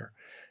 2 later.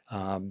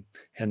 And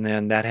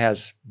then that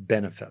has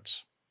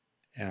benefits.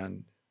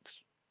 And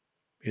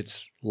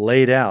it's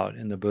laid out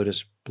in the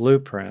Buddhist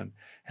blueprint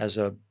as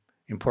an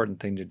important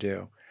thing to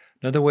do.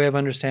 Another way of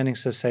understanding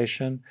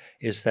cessation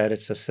is that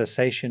it's a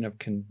cessation of,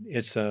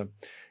 it's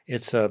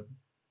a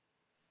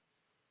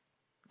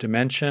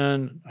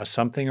dimension, a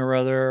something or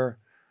other,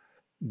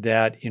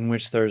 that in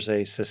which there's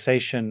a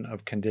cessation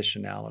of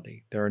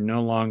conditionality. There are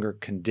no longer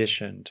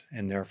conditioned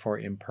and therefore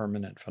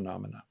impermanent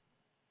phenomena.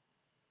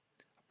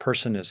 A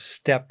person is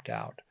stepped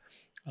out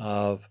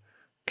of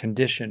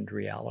conditioned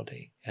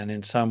reality and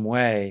in some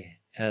way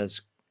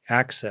has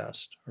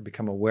accessed or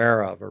become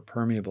aware of or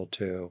permeable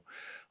to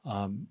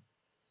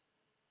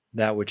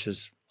that which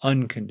is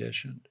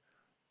unconditioned,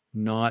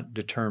 not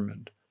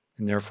determined,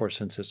 and therefore,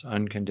 since it's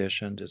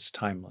unconditioned, it's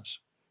timeless,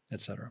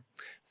 etc.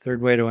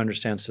 Third way to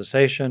understand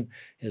cessation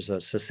is a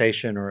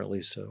cessation, or at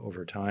least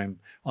over time,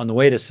 on the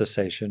way to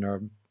cessation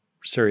or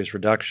serious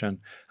reduction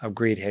of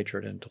greed,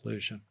 hatred, and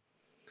delusion.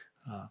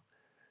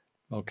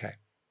 Okay,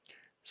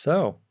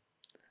 so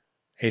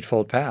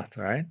Eightfold Path,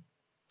 right?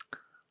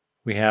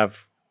 We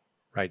have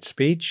right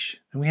speech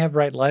and we have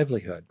right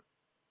livelihood.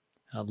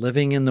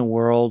 Living in the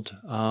world,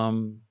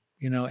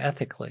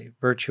 ethically,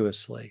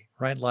 virtuously,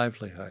 right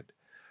livelihood.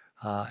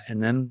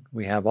 And then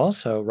we have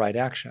also right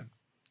action,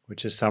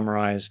 which is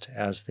summarized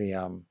as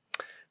the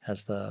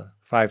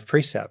 5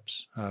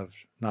 precepts of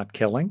not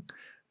killing,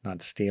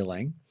 not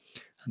stealing,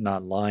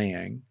 not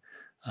lying,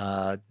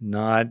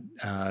 not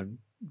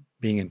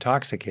being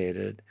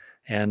intoxicated,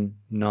 and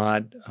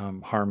not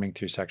harming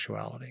through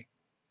sexuality.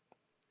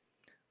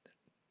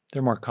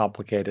 They're more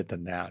complicated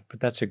than that, but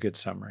that's a good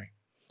summary.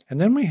 And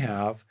then we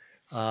have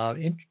so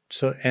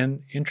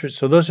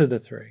those are the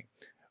 3: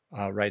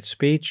 right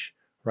speech,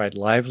 right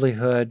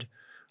livelihood,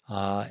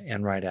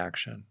 and right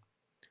action,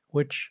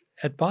 which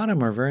at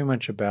bottom are very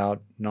much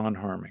about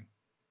non-harming.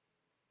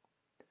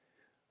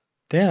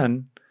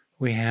 Then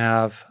we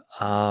have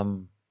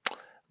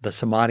the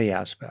samadhi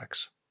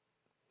aspects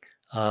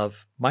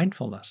of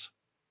mindfulness,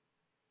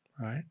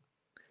 right?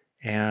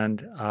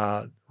 And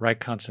right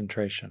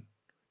concentration,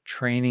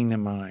 training the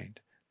mind,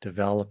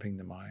 developing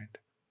the mind.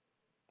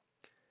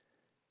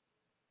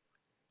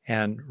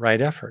 And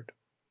right effort,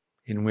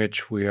 in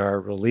which we are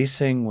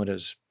releasing what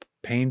is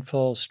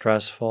painful,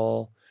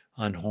 stressful,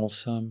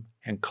 unwholesome,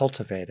 and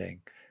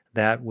cultivating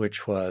that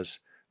which is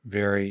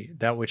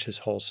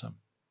wholesome.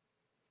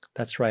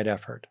 That's right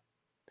effort.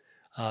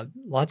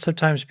 Lots of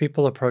times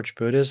people approach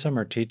Buddhism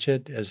or teach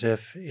it as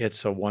if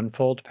it's a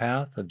one-fold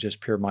path of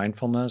just pure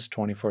mindfulness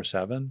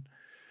 24/7.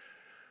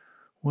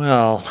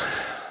 Well,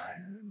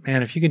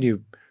 man, if you can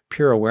do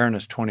pure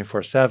awareness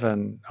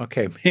 24/7,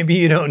 okay, maybe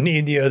you don't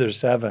need the other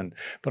 7.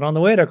 But on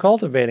the way to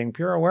cultivating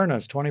pure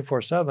awareness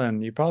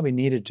 24/7, you probably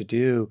needed to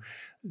do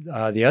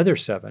the other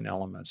 7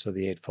 elements of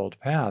the Eightfold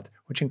Path,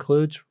 which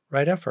includes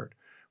right effort,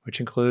 which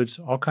includes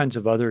all kinds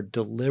of other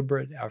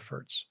deliberate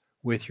efforts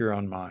with your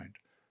own mind,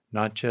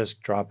 not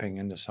just dropping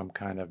into some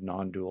kind of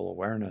non-dual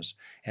awareness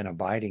and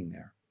abiding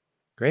there.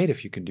 Great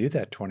if you can do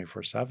that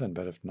 24/7,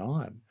 but if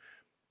not,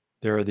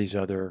 there are these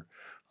other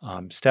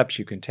steps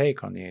you can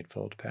take on the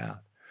Eightfold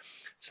Path.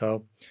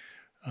 So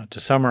to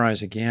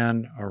summarize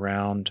again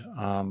around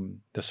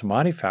the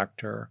samadhi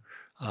factor,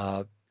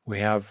 we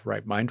have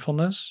right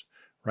mindfulness,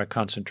 right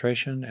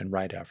concentration, and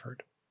right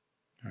effort.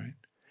 Right?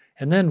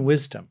 And then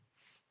wisdom.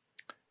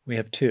 We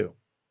have 2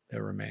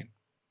 that remain.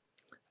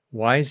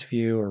 Wise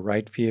view or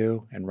right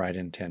view and right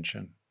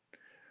intention.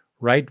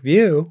 Right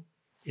view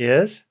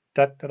is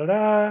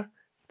the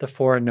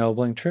Four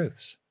Ennobling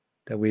Truths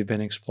that we've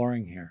been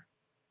exploring here.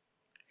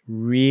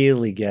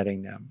 Really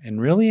getting them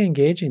and really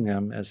engaging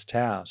them as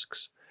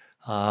tasks.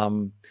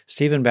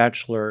 Stephen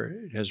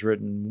Batchelor has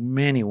written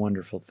many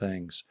wonderful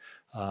things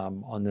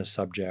on this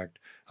subject,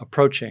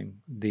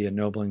 approaching the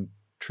Ennobling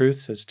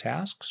Truths as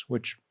tasks,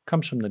 which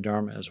comes from the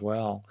Dharma as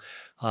well.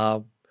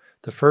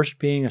 The first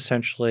being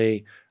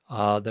essentially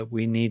that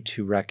we need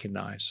to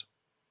recognize,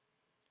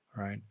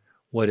 right?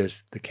 what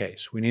is the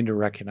case. We need to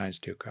recognize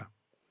dukkha.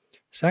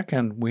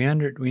 Second, we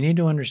need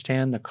to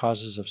understand the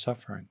causes of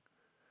suffering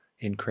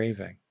in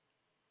craving.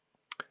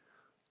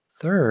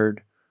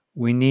 Third,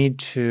 we need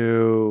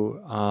to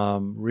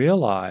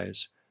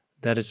realize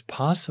that it's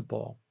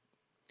possible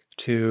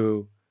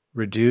to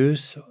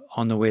reduce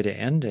on the way to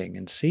ending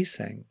and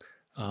ceasing,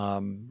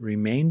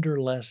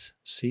 remainderless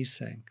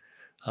ceasing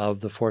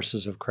of the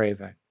forces of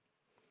craving.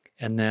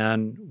 And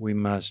then we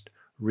must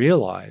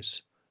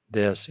realize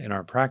this in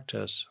our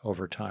practice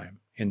over time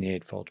in the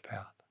Eightfold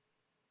Path.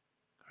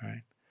 All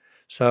right.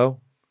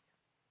 So,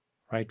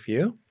 right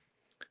view,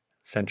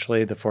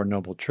 essentially the Four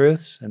Noble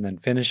Truths, and then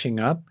finishing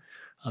up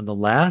on the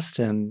last,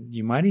 and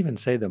you might even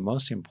say the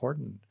most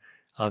important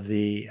of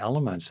the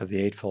elements of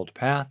the Eightfold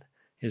Path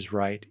is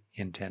right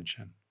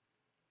intention.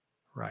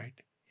 Right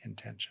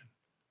intention.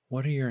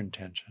 What are your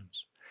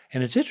intentions?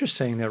 And it's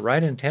interesting that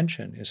right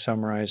intention is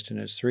summarized in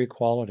its three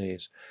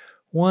qualities.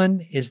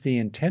 One is the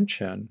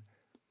intention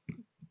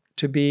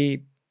to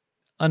be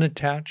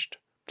unattached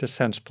to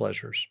sense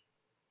pleasures,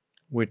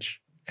 which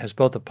has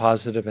both a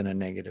positive and a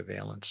negative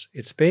valence.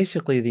 It's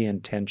basically the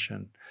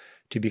intention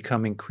to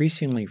become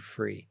increasingly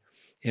free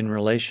in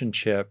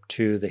relationship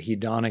to the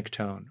hedonic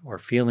tone or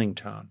feeling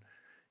tone,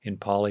 in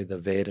Pali, the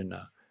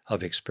Vedana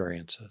of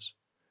experiences.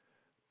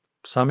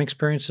 Some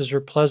experiences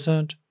are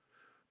pleasant.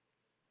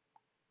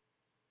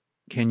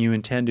 Can you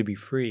intend to be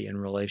free in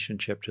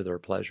relationship to their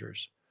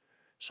pleasures?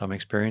 Some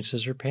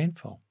experiences are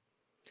painful.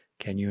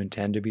 Can you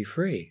intend to be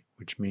free,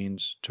 which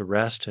means to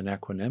rest in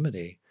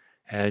equanimity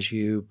as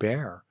you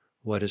bear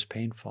what is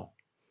painful?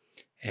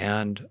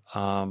 And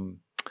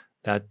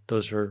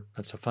that's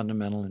a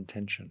fundamental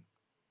intention.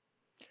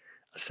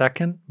 A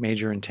second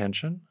major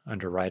intention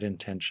under right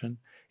intention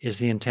is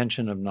the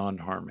intention of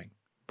non-harming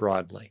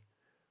broadly,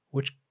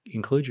 which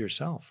includes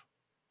yourself.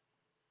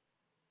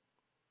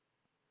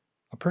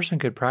 A person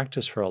could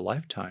practice for a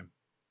lifetime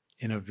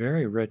in a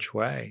very rich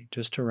way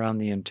just around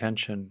the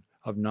intention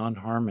of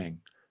non-harming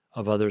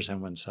of others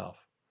and oneself,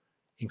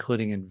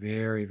 including in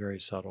very, very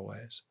subtle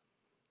ways,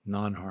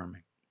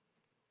 non-harming.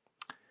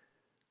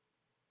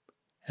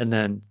 And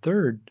then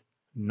third,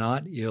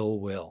 not ill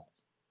will.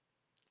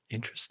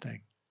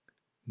 Interesting.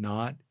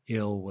 Not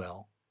ill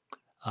will.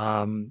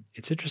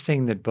 It's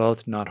interesting that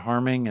both not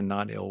harming and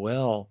not ill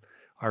will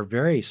are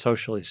very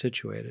socially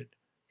situated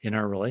in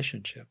our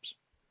relationships.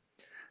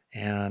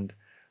 And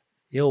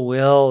ill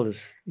will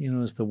is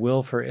the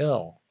will for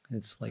ill.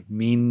 It's like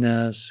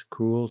meanness,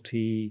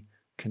 cruelty,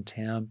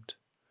 contempt,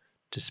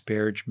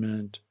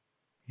 disparagement,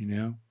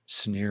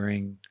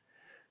 sneering,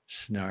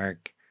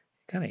 snark,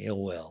 kind of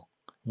ill will,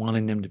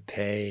 wanting them to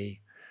pay.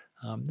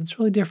 That's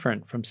really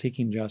different from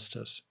seeking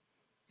justice.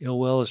 Ill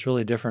will is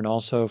really different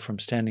also from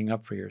standing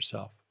up for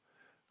yourself.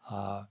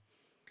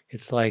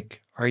 It's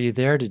like, are you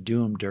there to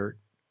do them dirt?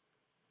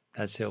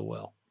 That's ill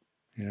will,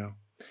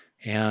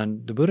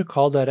 And the Buddha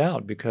called that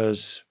out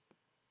because,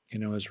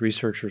 as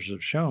researchers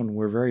have shown,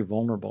 we're very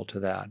vulnerable to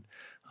that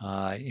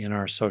in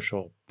our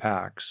social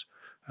packs,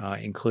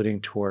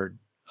 including toward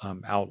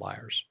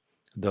outliers,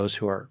 those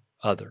who are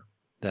other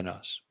than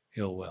us,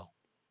 ill will.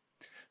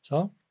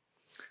 So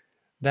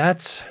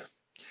that's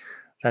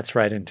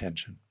right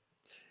intention.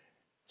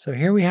 So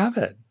here we have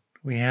it.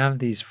 We have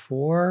these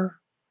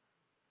four,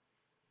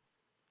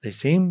 they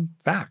seem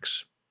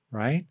facts,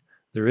 right?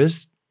 There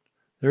is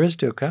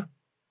dukkha.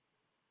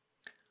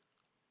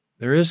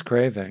 There is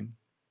craving.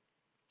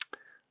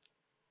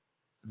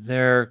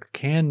 There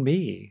can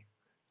be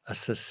a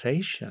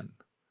cessation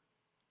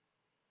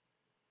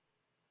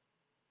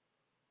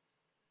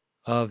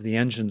of the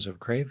engines of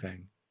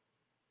craving.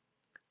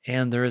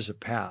 And there is a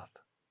path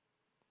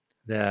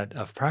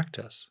of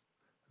practice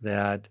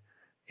that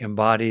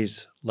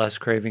embodies less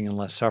craving and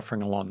less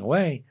suffering along the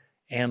way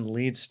and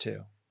leads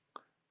to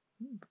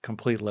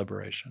complete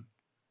liberation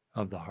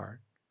of the heart,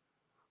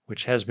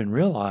 which has been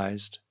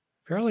realized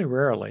fairly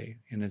rarely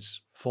in its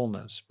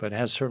fullness, but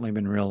has certainly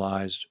been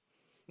realized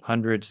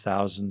hundreds,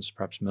 thousands,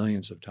 perhaps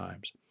millions of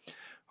times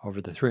over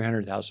the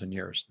 300,000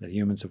 years that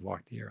humans have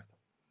walked the earth.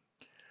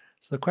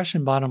 So the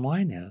question bottom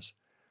line is,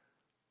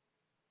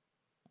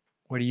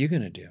 what are you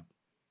going to do?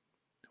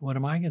 What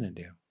am I going to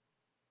do?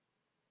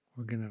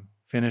 We're going to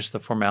finish the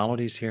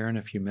formalities here in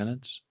a few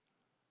minutes.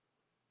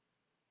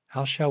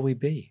 How shall we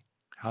be?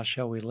 How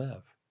shall we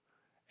live?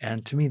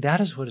 And to me, that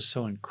is what is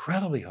so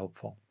incredibly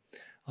hopeful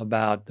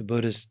about the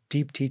Buddha's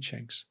deep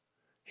teachings.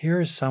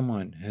 Here is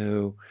someone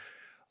who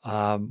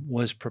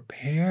was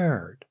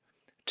prepared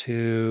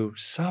to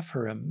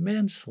suffer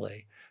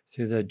immensely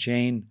through the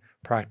Jain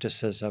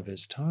practices of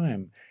his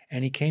time,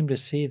 and he came to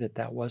see that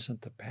that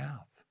wasn't the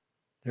path.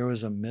 There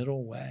was a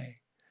middle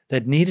way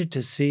that needed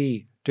to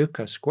see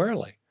dukkha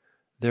squarely.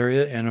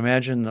 And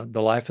imagine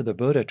the life of the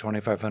Buddha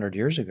 2,500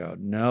 years ago.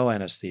 No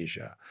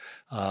anesthesia,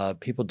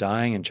 people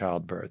dying in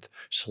childbirth,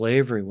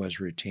 slavery was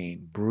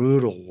routine,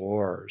 brutal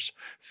wars,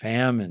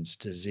 famines,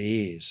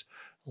 disease,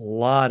 a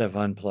lot of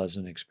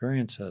unpleasant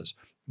experiences.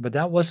 But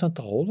that wasn't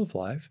the whole of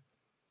life.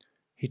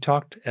 He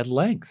talked at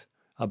length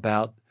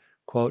about,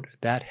 quote,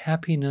 that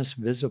happiness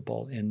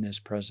visible in this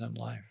present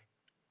life.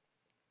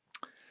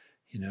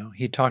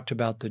 He talked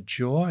about the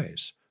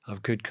joys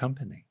of good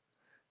company.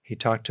 He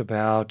talked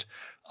about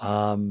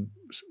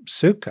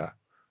sukha,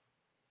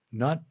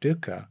 not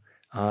dukkha,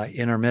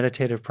 in our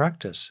meditative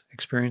practice,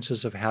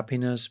 experiences of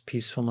happiness,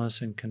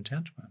 peacefulness, and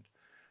contentment.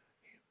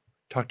 He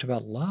talked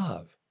about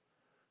love,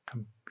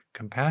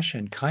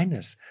 compassion,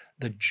 kindness,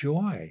 the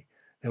joy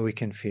that we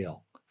can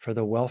feel for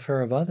the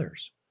welfare of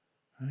others,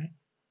 right?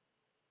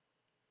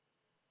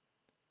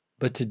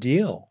 But to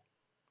deal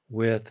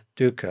with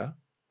dukkha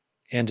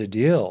and to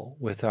deal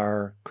with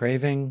our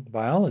craving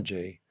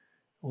biology,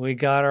 we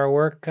got our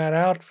work cut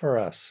out for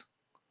us.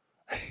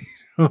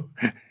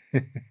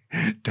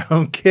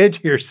 Don't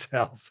kid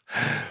yourself.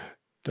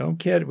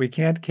 We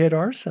can't kid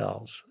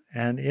ourselves.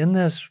 And in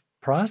this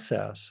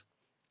process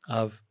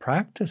of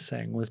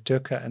practicing with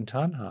dukkha and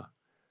tanha,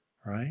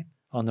 right,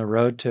 on the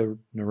road to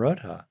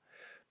nirodha,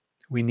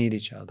 we need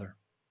each other.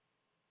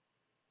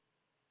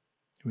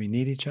 We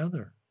need each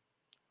other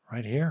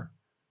right here.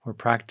 We're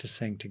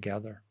practicing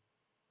together,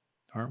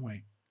 aren't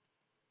we?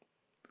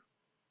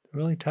 It's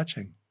really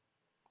touching.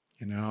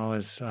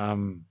 As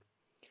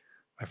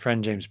my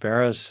friend James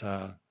Barris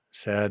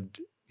said,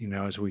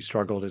 as we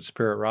struggled at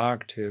Spirit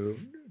Rock to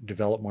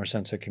develop more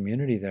sense of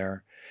community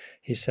there,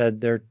 he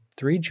said there are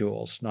 3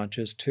 jewels, not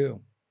just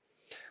 2.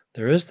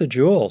 There is the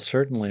jewel,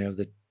 certainly, of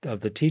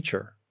the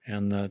teacher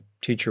and the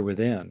teacher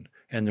within,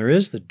 and there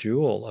is the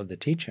jewel of the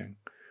teaching.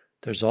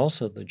 There's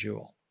also the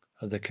jewel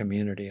of the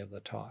community of the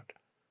taught,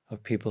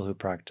 of people who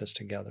practice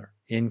together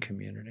in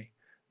community.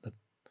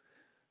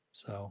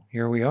 So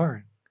here we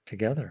are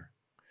together.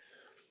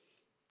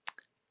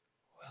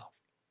 Well,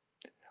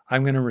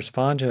 I'm going to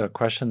respond to a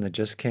question that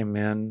just came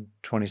in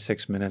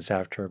 26 minutes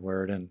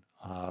afterward, and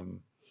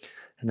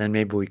then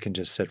maybe we can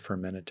just sit for a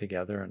minute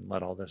together and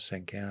let all this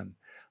sink in.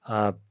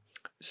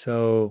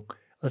 So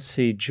let's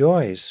see.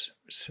 Joyce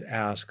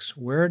asks,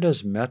 where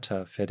does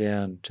metta fit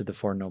in to the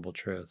Four Noble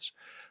Truths?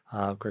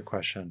 Great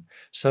question.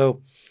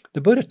 So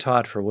the Buddha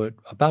taught for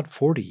about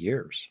 40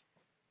 years.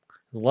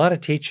 A lot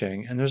of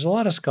teaching, and there's a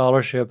lot of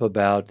scholarship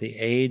about the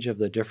age of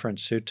the different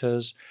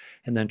suttas,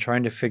 and then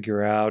trying to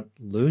figure out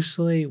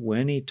loosely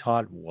when he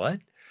taught what,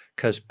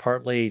 because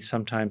partly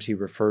sometimes he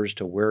refers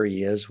to where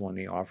he is when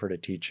he offered a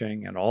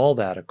teaching, and all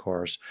that, of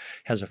course,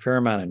 has a fair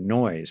amount of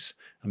noise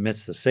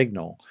amidst the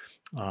signal,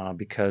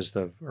 because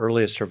the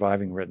earliest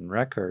surviving written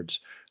records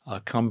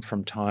come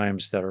from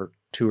times that are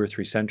 2 or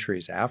 3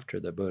 centuries after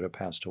the Buddha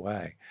passed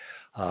away.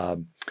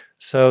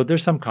 So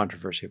there's some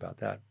controversy about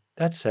that.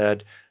 That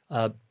said,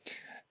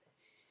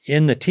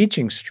 in the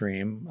teaching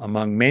stream,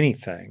 among many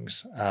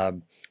things,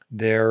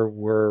 there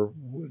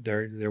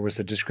was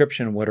a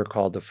description of what are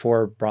called the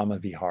 4 Brahma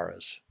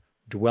Viharas,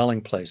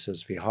 dwelling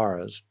places,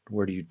 viharas,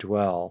 where do you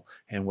dwell,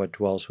 and what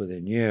dwells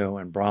within you,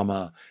 and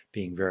Brahma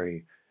being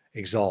very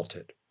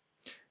exalted.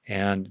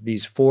 And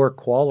these 4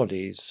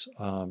 qualities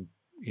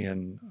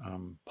in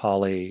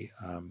Pali,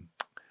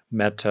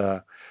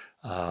 metta,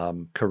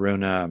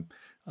 karuna,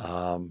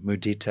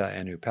 mudita,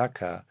 and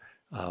upekkha,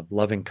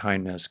 loving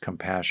kindness,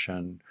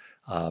 compassion,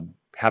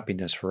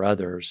 happiness for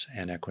others,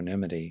 and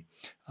equanimity.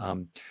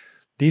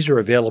 These are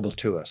available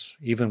to us,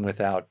 even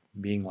without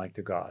being like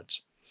the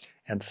gods.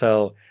 And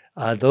so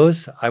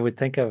those I would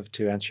think of,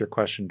 to answer your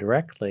question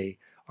directly,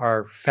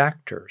 are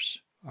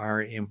factors,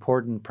 are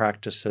important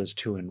practices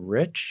to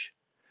enrich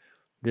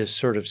this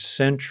sort of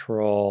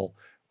central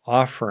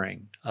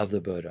offering of the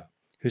Buddha,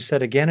 who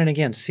said again and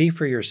again, see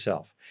for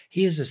yourself.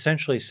 He is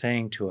essentially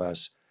saying to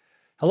us,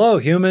 hello,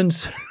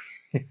 humans.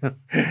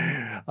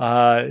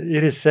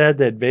 It is said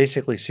that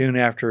basically soon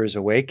after his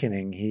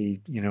awakening,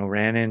 he,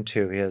 ran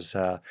into his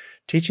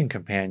teaching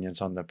companions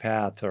on the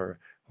path, or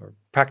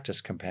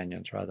practice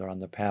companions rather, on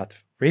the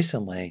path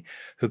recently,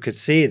 who could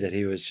see that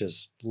he was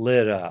just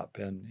lit up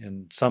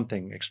and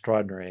something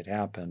extraordinary had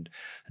happened.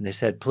 And they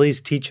said,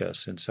 please teach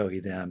us. And so he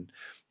then,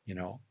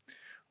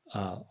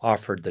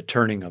 offered the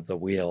turning of the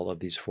wheel of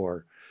these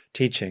 4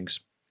 teachings.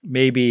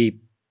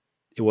 Maybe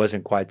it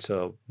wasn't quite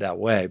so that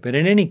way, but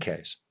in any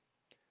case,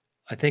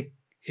 I think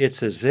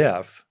it's as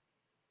if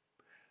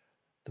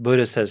the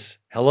Buddha says,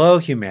 hello,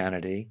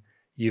 humanity.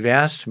 You've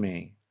asked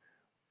me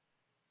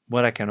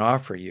what I can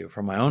offer you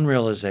from my own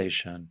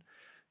realization.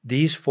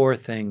 These 4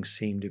 things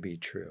seem to be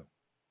true.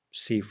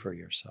 See for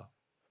yourself.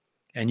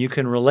 And you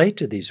can relate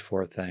to these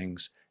 4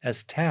 things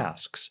as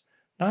tasks,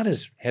 not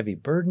as heavy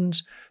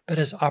burdens, but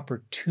as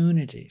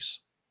opportunities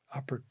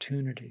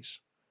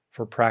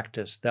for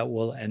practice that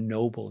will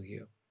ennoble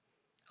you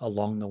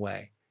along the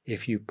way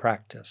if you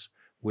practice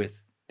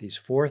with these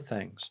 4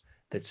 things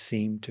that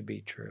seem to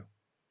be true,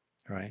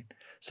 right?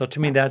 So to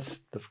me,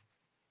 that's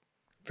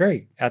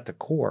very at the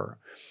core.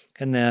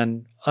 And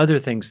then other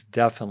things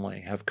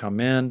definitely have come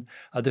in.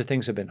 Other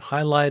things have been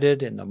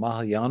highlighted in the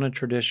Mahayana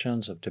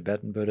traditions of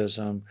Tibetan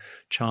Buddhism,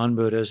 Chan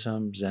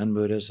Buddhism, Zen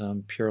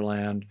Buddhism, Pure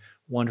Land,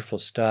 wonderful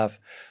stuff.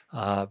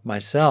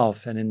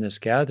 Myself, and in this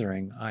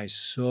gathering, I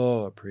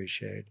so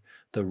appreciate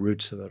the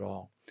roots of it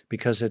all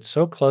because it's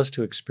so close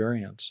to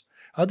experience.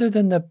 Other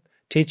than the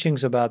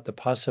teachings about the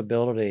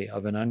possibility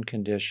of an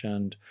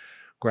unconditioned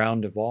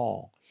ground of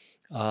all,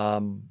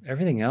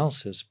 Everything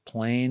else is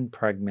plain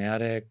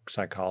pragmatic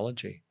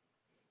psychology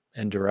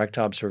and direct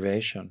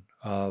observation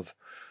of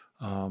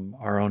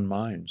our own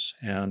minds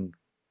and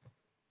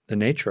the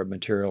nature of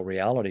material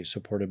reality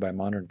supported by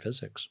modern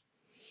physics.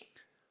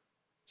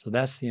 So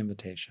that's the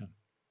invitation.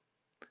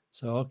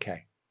 So,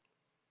 okay,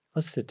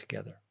 let's sit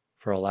together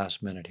for a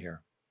last minute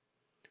here.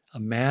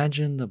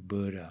 Imagine the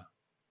Buddha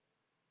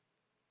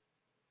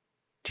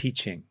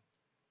teaching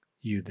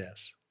you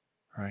this,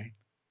 right?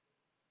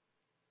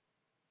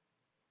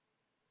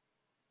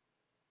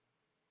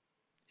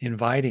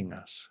 Inviting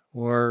us,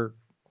 or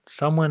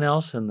someone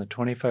else in the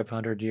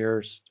 2,500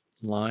 years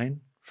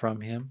line from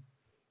him,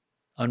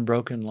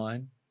 unbroken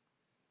line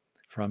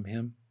from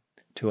him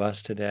to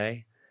us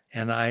today.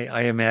 And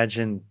I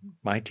imagine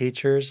my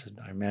teachers,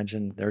 I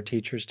imagine their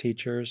teachers'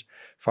 teachers,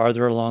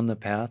 farther along the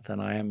path than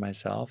I am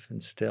myself,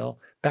 and still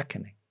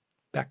beckoning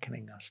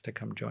us to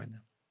come join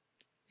them,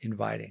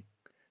 inviting.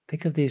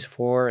 Think of these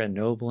four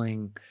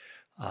ennobling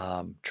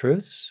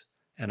truths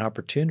and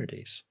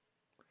opportunities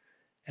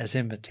as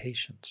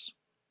invitations.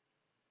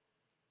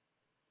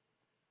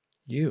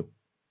 You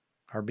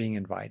are being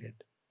invited.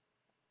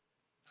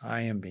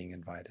 I am being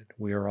invited.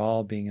 We are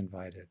all being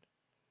invited.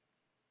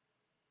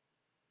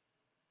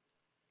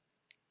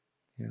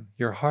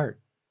 Your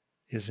heart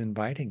is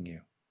inviting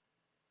you.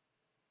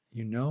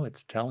 You know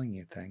it's telling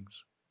you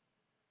things.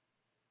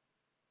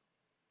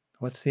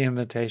 What's the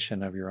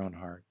invitation of your own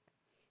heart?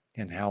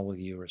 And how will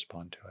you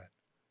respond to it?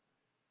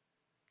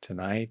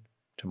 Tonight,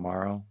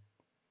 tomorrow,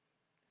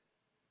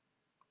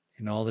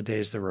 in all the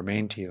days that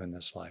remain to you in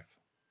this life,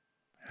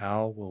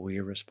 how will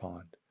we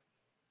respond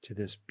to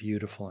this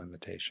beautiful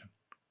invitation?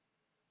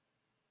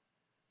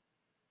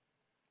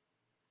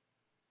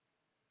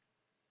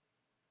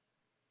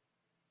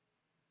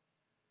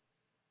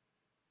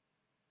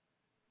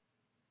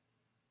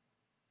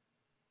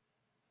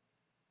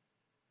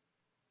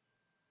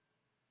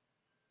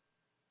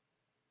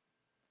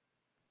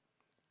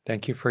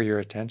 Thank you for your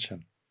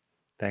attention.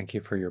 Thank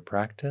you for your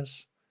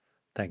practice.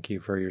 Thank you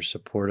for your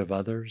support of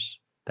others.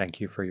 Thank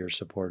you for your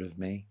support of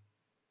me.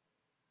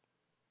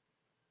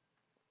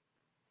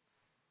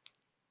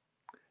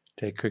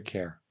 Take good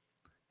care.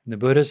 And the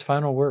Buddha's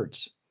final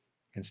words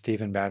in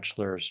Stephen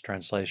Batchelor's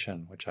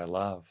translation, which I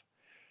love: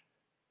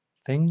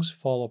 things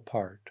fall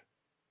apart.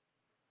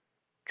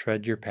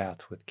 Tread your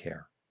path with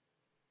care.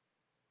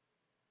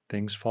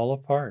 Things fall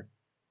apart.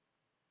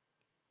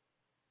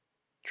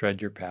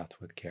 Tread your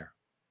path with care.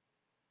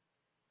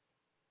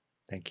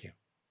 Thank you.